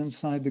ourselves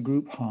inside the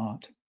group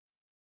heart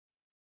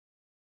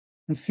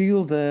and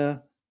feel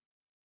there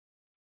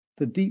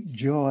the deep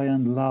joy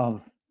and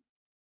love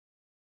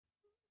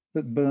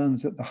that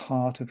burns at the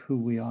heart of who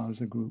we are as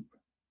a group.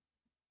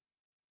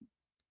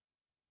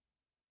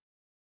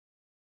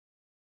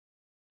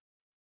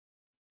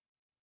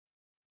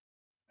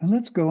 And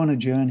let's go on a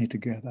journey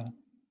together.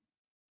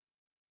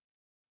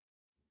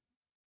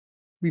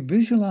 We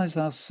visualize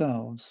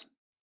ourselves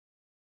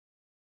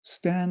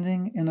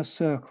standing in a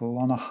circle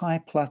on a high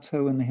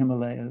plateau in the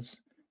Himalayas,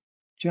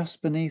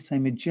 just beneath a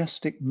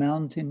majestic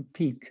mountain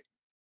peak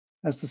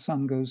as the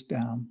sun goes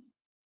down.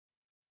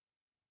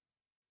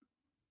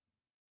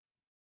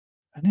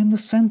 And in the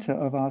center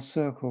of our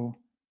circle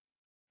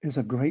is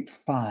a great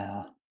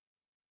fire.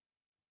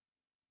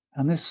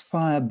 And this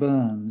fire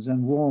burns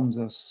and warms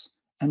us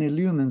and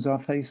illumines our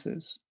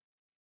faces.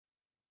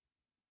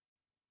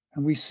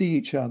 And we see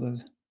each other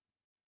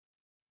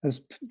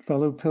as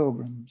fellow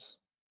pilgrims,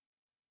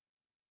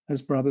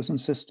 as brothers and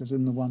sisters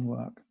in the one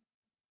work.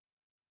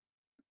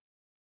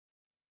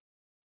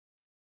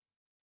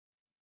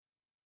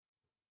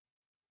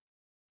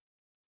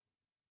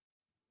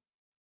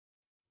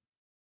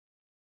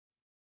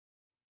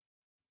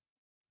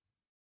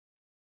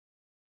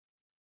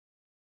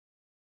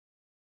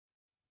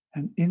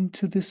 And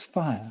into this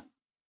fire,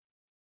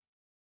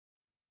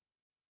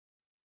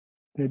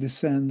 there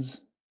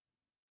descends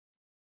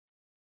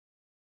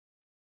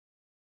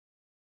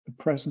the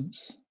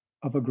presence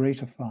of a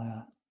greater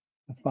fire,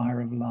 the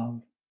fire of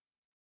love.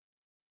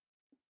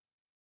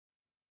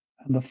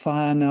 And the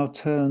fire now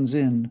turns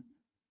in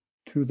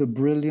to the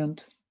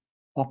brilliant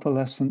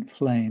opalescent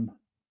flame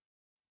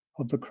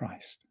of the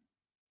Christ.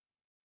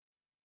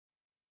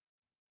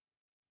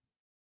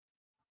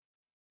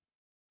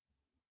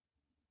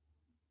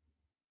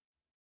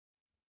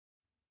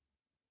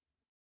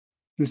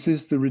 This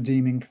is the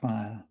redeeming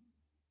fire.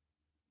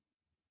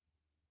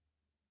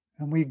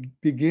 And we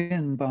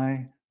begin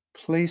by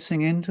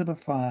placing into the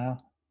fire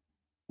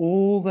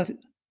all that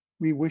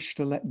we wish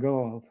to let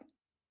go of,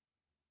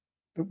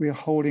 that we are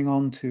holding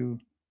on to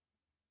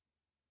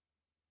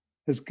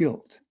as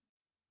guilt,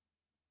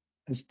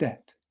 as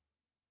debt,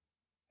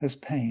 as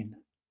pain.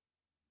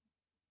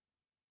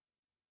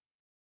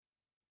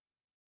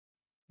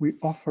 we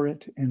offer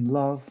it in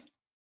love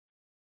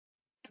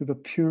to the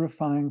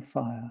purifying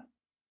fire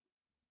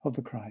of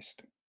the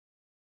Christ.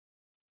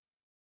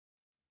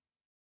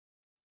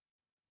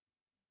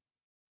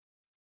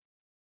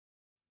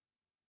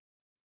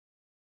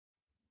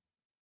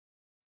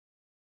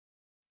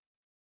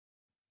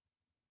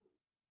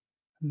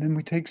 And then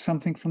we take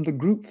something from the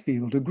group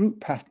field, a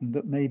group pattern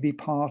that may be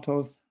part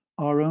of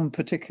our own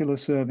particular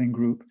serving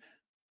group.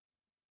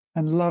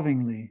 And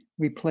lovingly,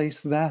 we place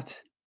that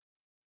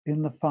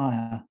in the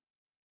fire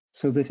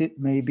so that it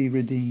may be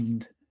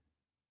redeemed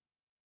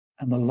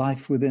and the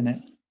life within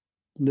it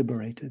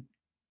liberated.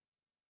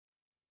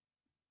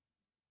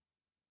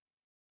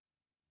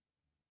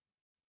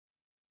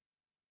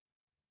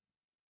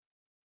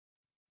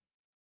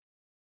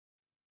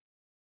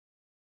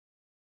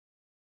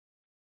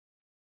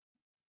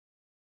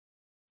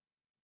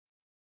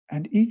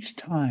 And each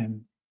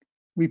time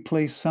we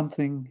place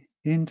something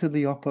into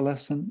the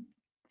opalescent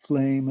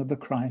flame of the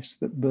Christ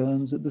that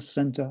burns at the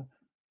center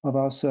of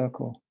our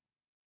circle,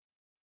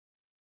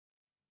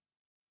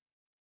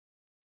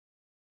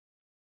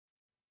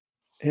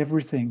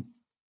 everything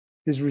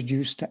is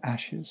reduced to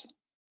ashes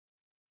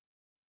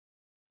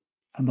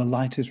and the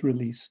light is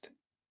released.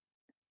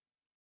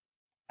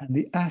 And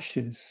the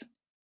ashes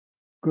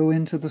go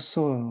into the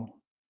soil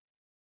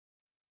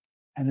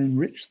and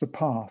enrich the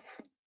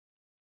path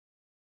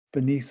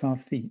beneath our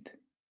feet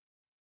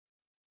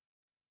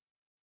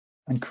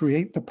and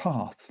create the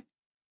path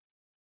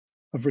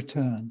of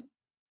return,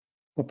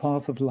 the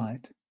path of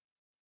light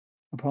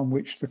upon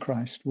which the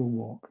Christ will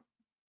walk.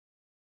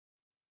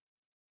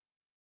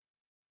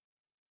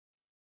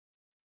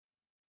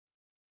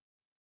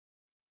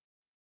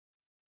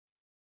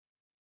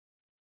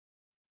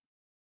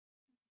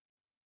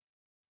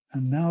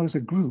 And now as a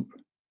group,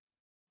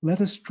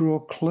 let us draw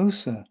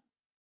closer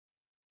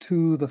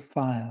to the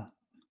fire,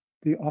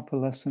 the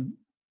opalescent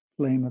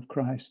flame of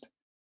Christ.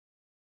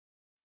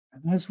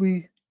 And as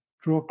we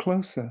draw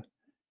closer,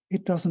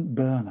 it doesn't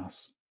burn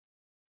us.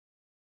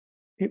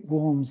 It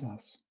warms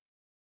us.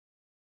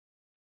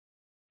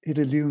 It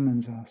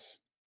illumines us.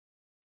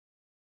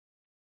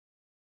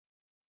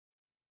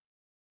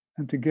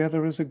 And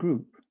together as a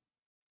group,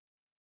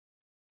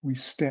 we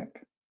step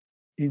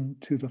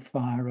into the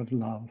fire of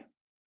love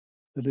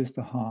that is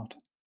the heart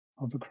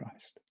of the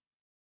Christ.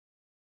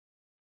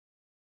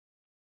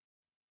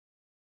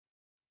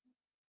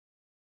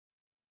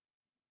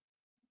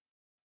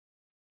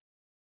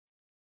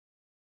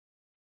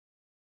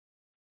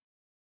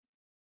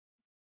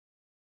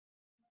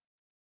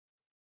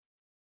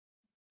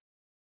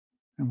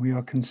 And we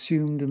are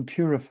consumed and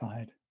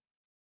purified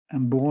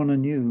and born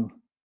anew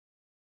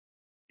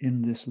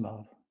in this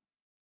love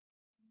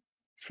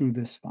through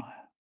this fire.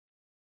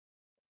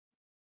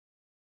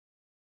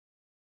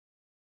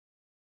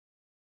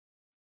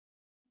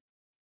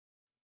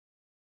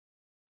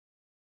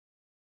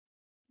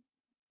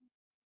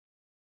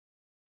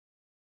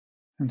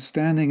 And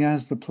standing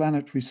as the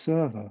planetary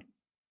server,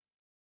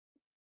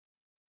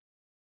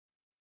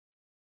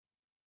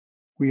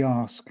 we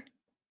ask,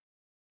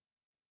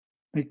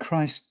 may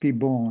Christ be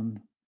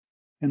born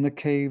in the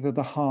cave of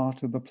the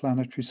heart of the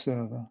planetary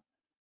server.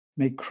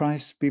 May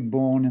Christ be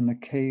born in the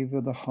cave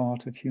of the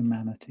heart of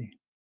humanity.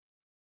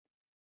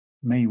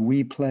 May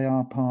we play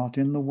our part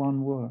in the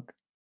one work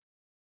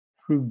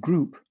through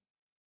group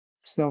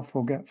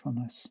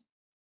self-forgetfulness,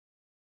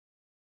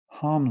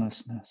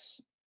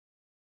 harmlessness,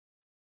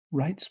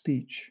 right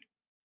speech,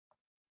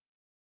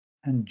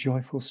 and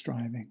joyful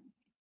striving.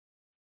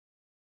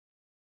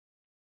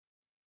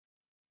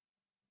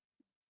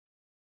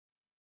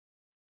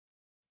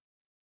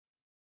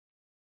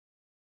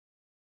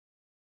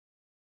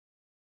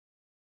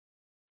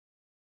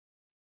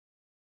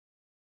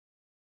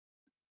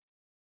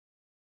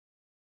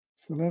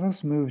 So let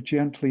us move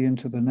gently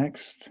into the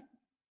next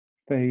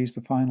phase,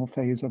 the final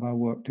phase of our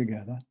work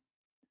together.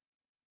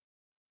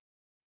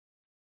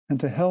 And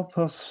to help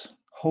us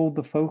hold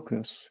the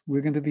focus,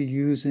 we're going to be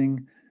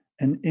using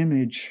an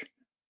image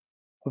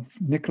of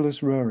Nicholas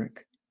Roerich,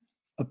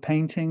 a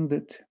painting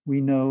that we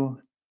know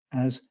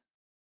as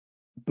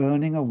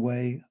Burning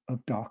Away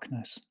of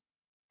Darkness.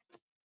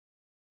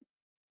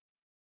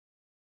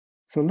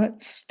 So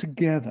let's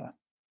together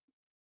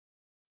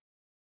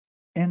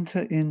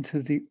enter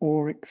into the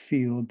auric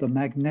field, the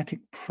magnetic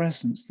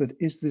presence that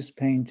is this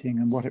painting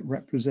and what it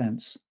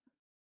represents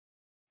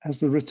as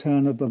the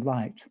return of the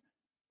light,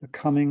 the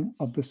coming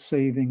of the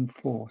saving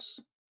force.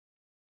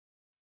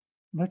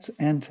 Let's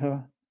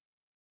enter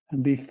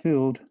and be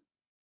filled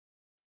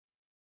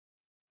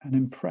and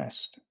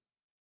impressed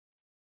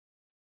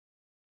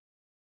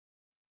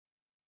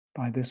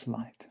by this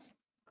light.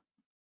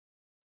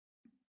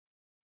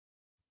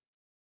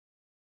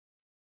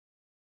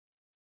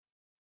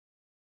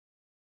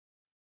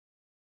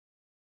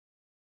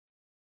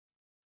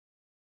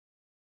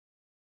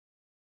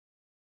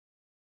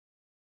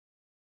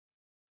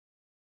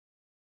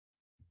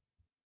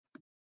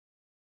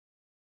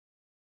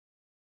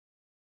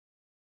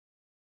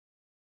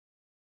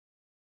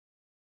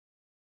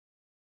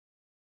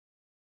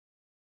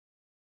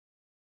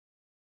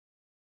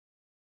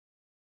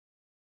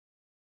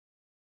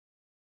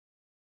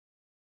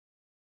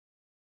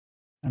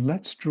 And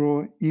let's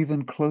draw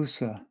even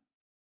closer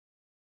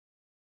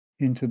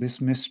into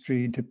this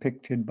mystery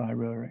depicted by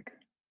Rurik.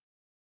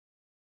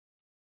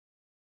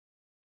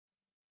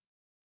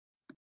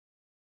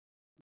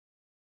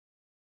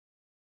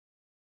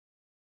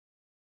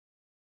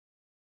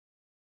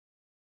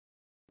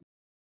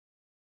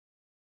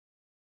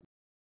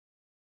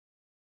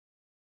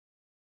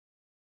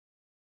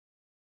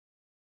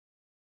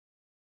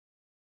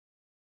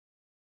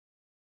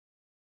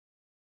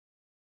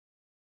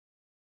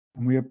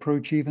 And we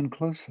approach even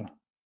closer.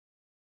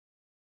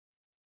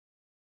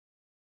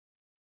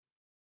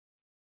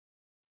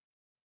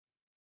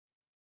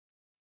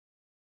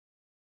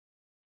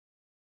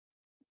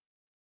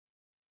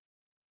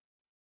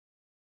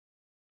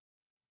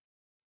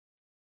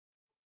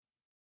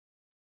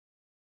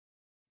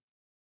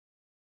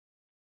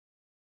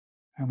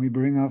 And we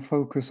bring our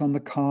focus on the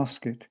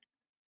casket,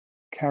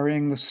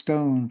 carrying the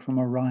stone from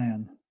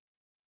Orion,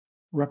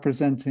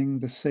 representing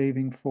the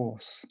saving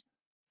force,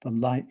 the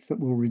light that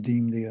will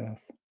redeem the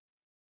earth.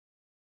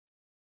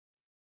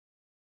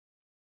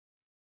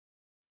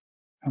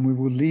 And we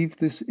will leave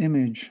this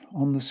image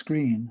on the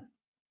screen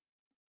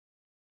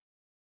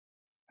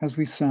as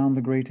we sound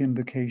the great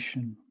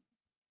invocation.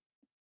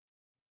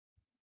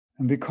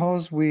 And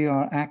because we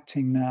are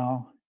acting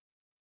now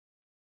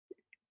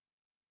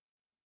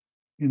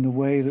in the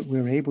way that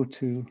we're able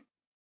to,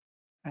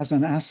 as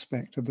an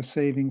aspect of the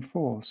saving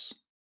force,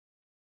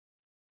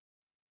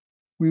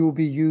 we will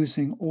be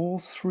using all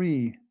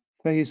three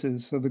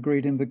phases of the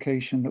great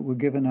invocation that were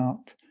given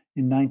out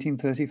in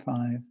 1935,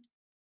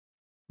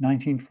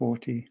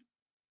 1940,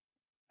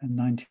 and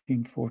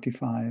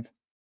 1945.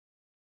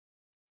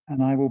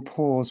 And I will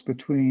pause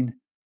between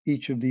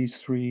each of these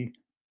three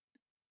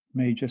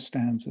major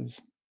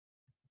stanzas.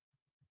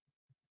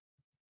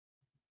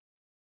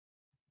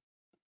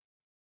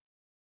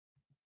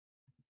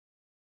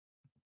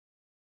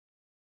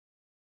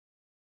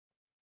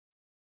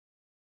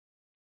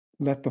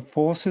 Let the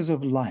forces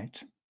of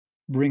light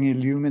bring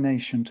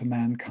illumination to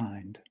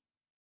mankind.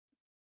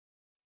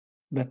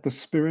 Let the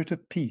spirit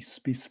of peace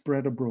be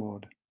spread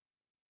abroad.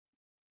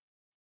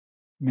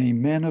 May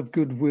men of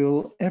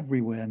goodwill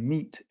everywhere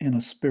meet in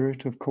a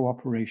spirit of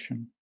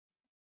cooperation.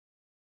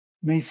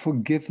 May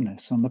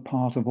forgiveness on the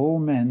part of all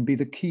men be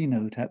the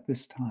keynote at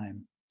this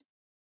time.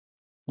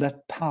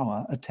 Let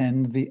power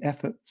attend the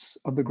efforts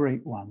of the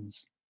great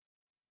ones.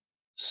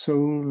 So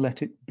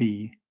let it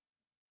be,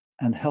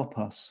 and help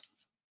us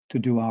to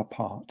do our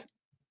part.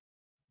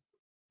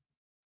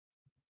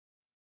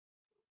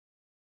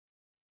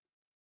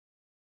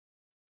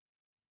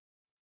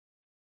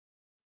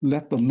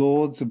 Let the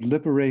Lords of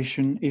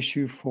liberation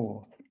issue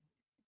forth.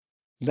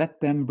 Let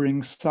them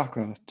bring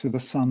succor to the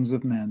sons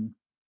of men.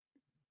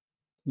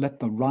 Let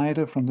the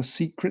rider from the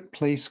secret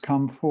place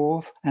come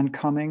forth, and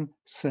coming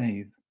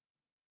save.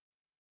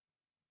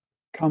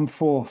 Come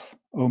forth,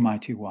 O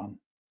mighty one.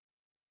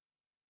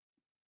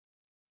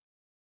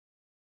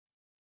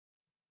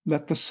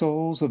 Let the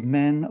souls of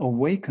men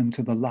awaken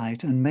to the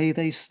light, and may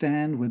they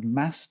stand with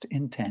massed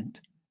intent.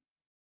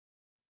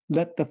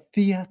 Let the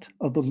fiat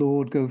of the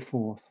Lord go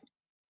forth.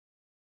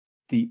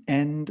 The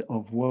end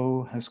of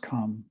woe has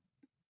come.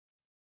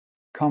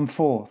 Come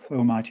forth,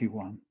 O mighty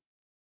one.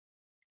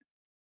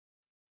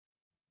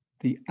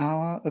 The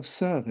hour of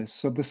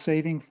service of the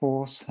saving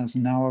force has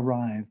now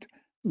arrived.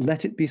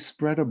 Let it be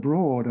spread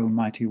abroad, O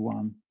mighty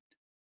one.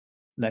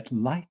 Let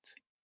light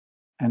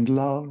and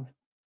love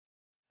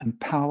and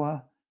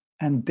power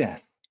and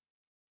death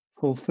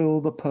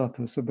fulfill the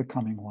purpose of the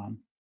coming one.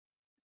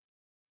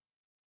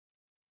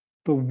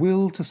 The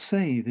will to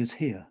save is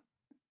here.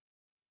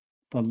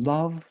 The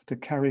love to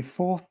carry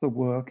forth the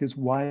work is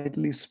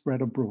widely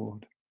spread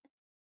abroad.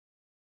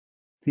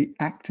 The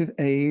active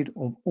aid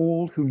of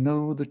all who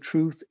know the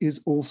truth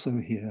is also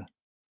here.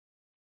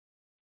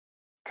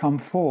 Come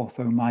forth,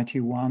 O mighty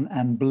one,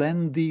 and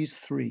blend these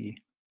three.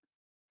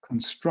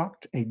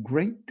 Construct a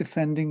great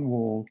defending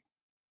wall.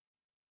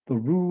 The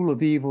rule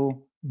of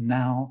evil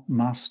now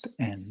must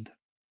end.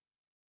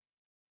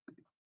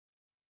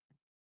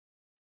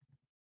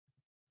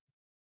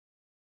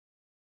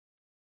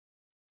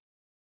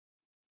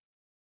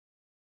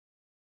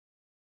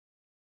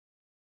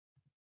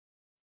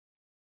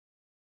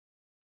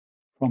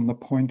 From the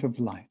point of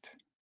light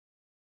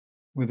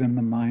within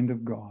the mind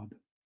of God,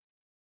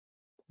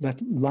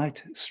 let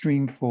light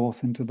stream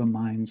forth into the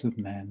minds of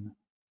men.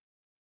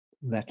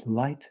 Let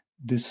light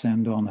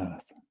descend on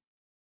earth.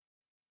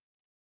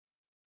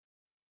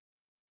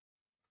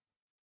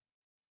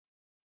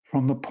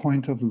 From the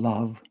point of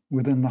love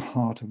within the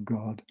heart of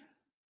God,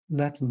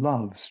 let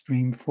love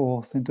stream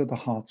forth into the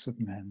hearts of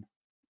men.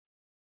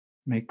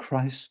 May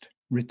Christ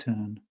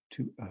return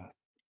to earth.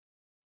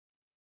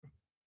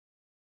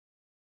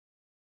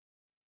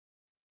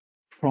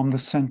 From the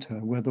center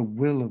where the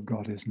will of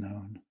God is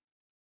known,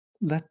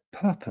 let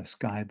purpose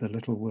guide the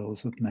little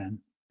wills of men,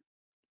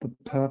 the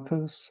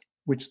purpose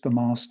which the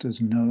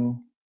masters know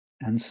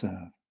and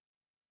serve.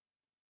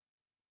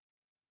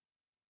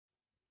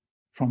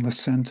 From the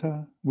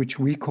center which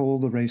we call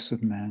the race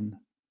of men,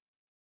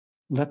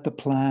 Let the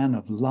plan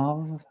of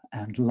love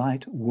and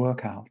light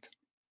work out,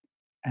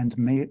 and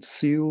may it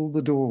seal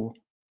the door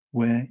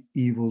where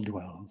evil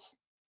dwells.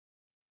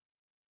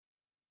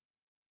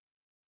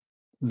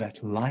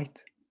 Let light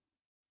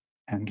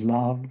and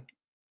love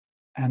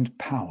and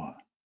power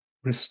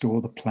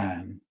restore the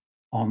plan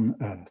on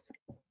earth.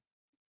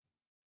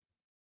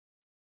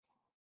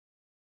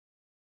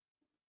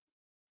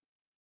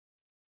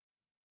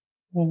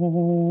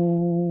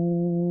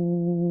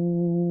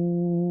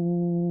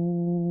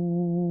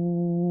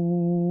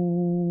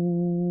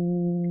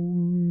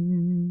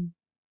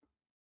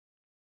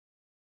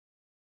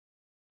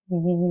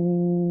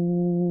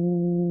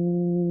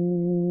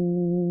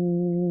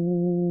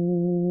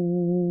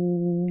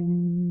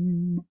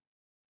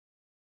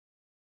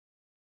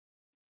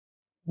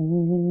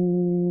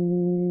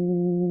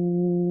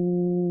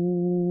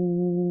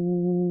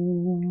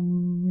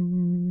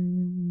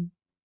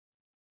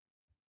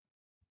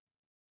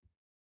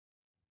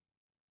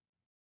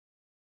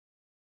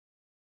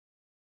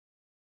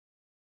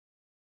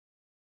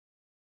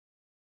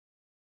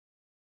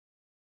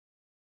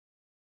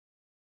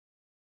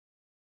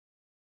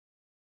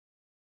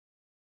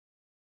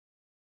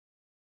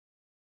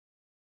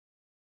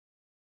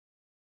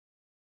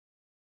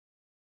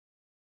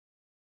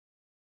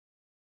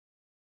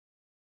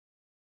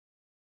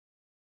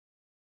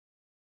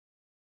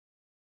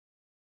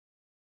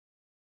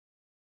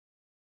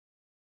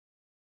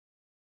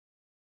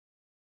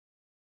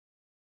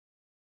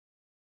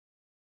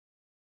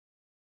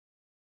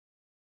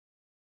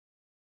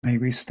 May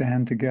we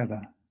stand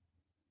together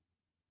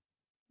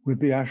with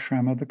the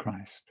ashram of the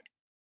Christ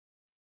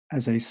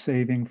as a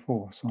saving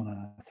force on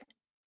earth.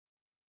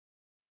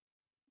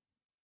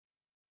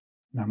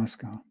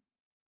 Namaskar.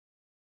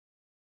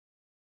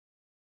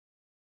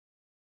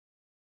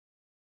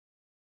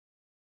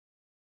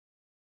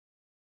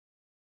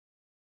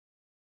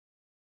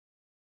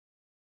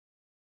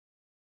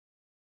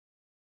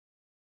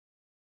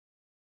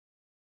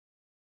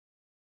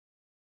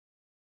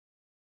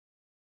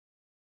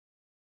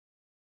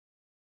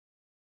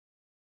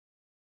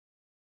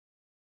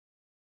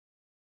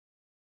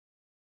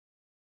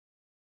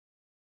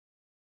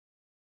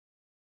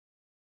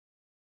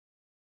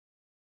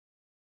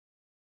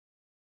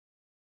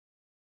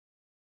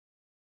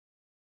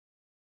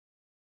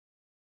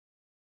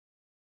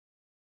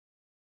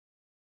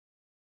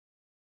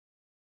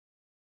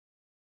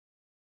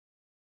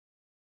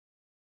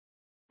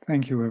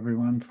 Thank you,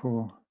 everyone,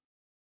 for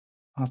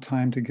our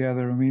time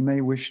together. And we may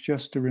wish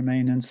just to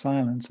remain in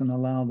silence and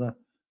allow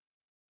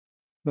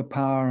the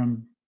power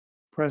and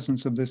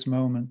presence of this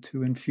moment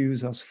to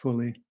infuse us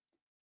fully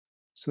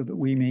so that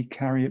we may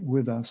carry it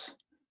with us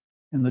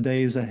in the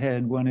days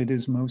ahead when it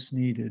is most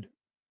needed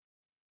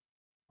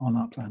on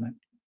our planet.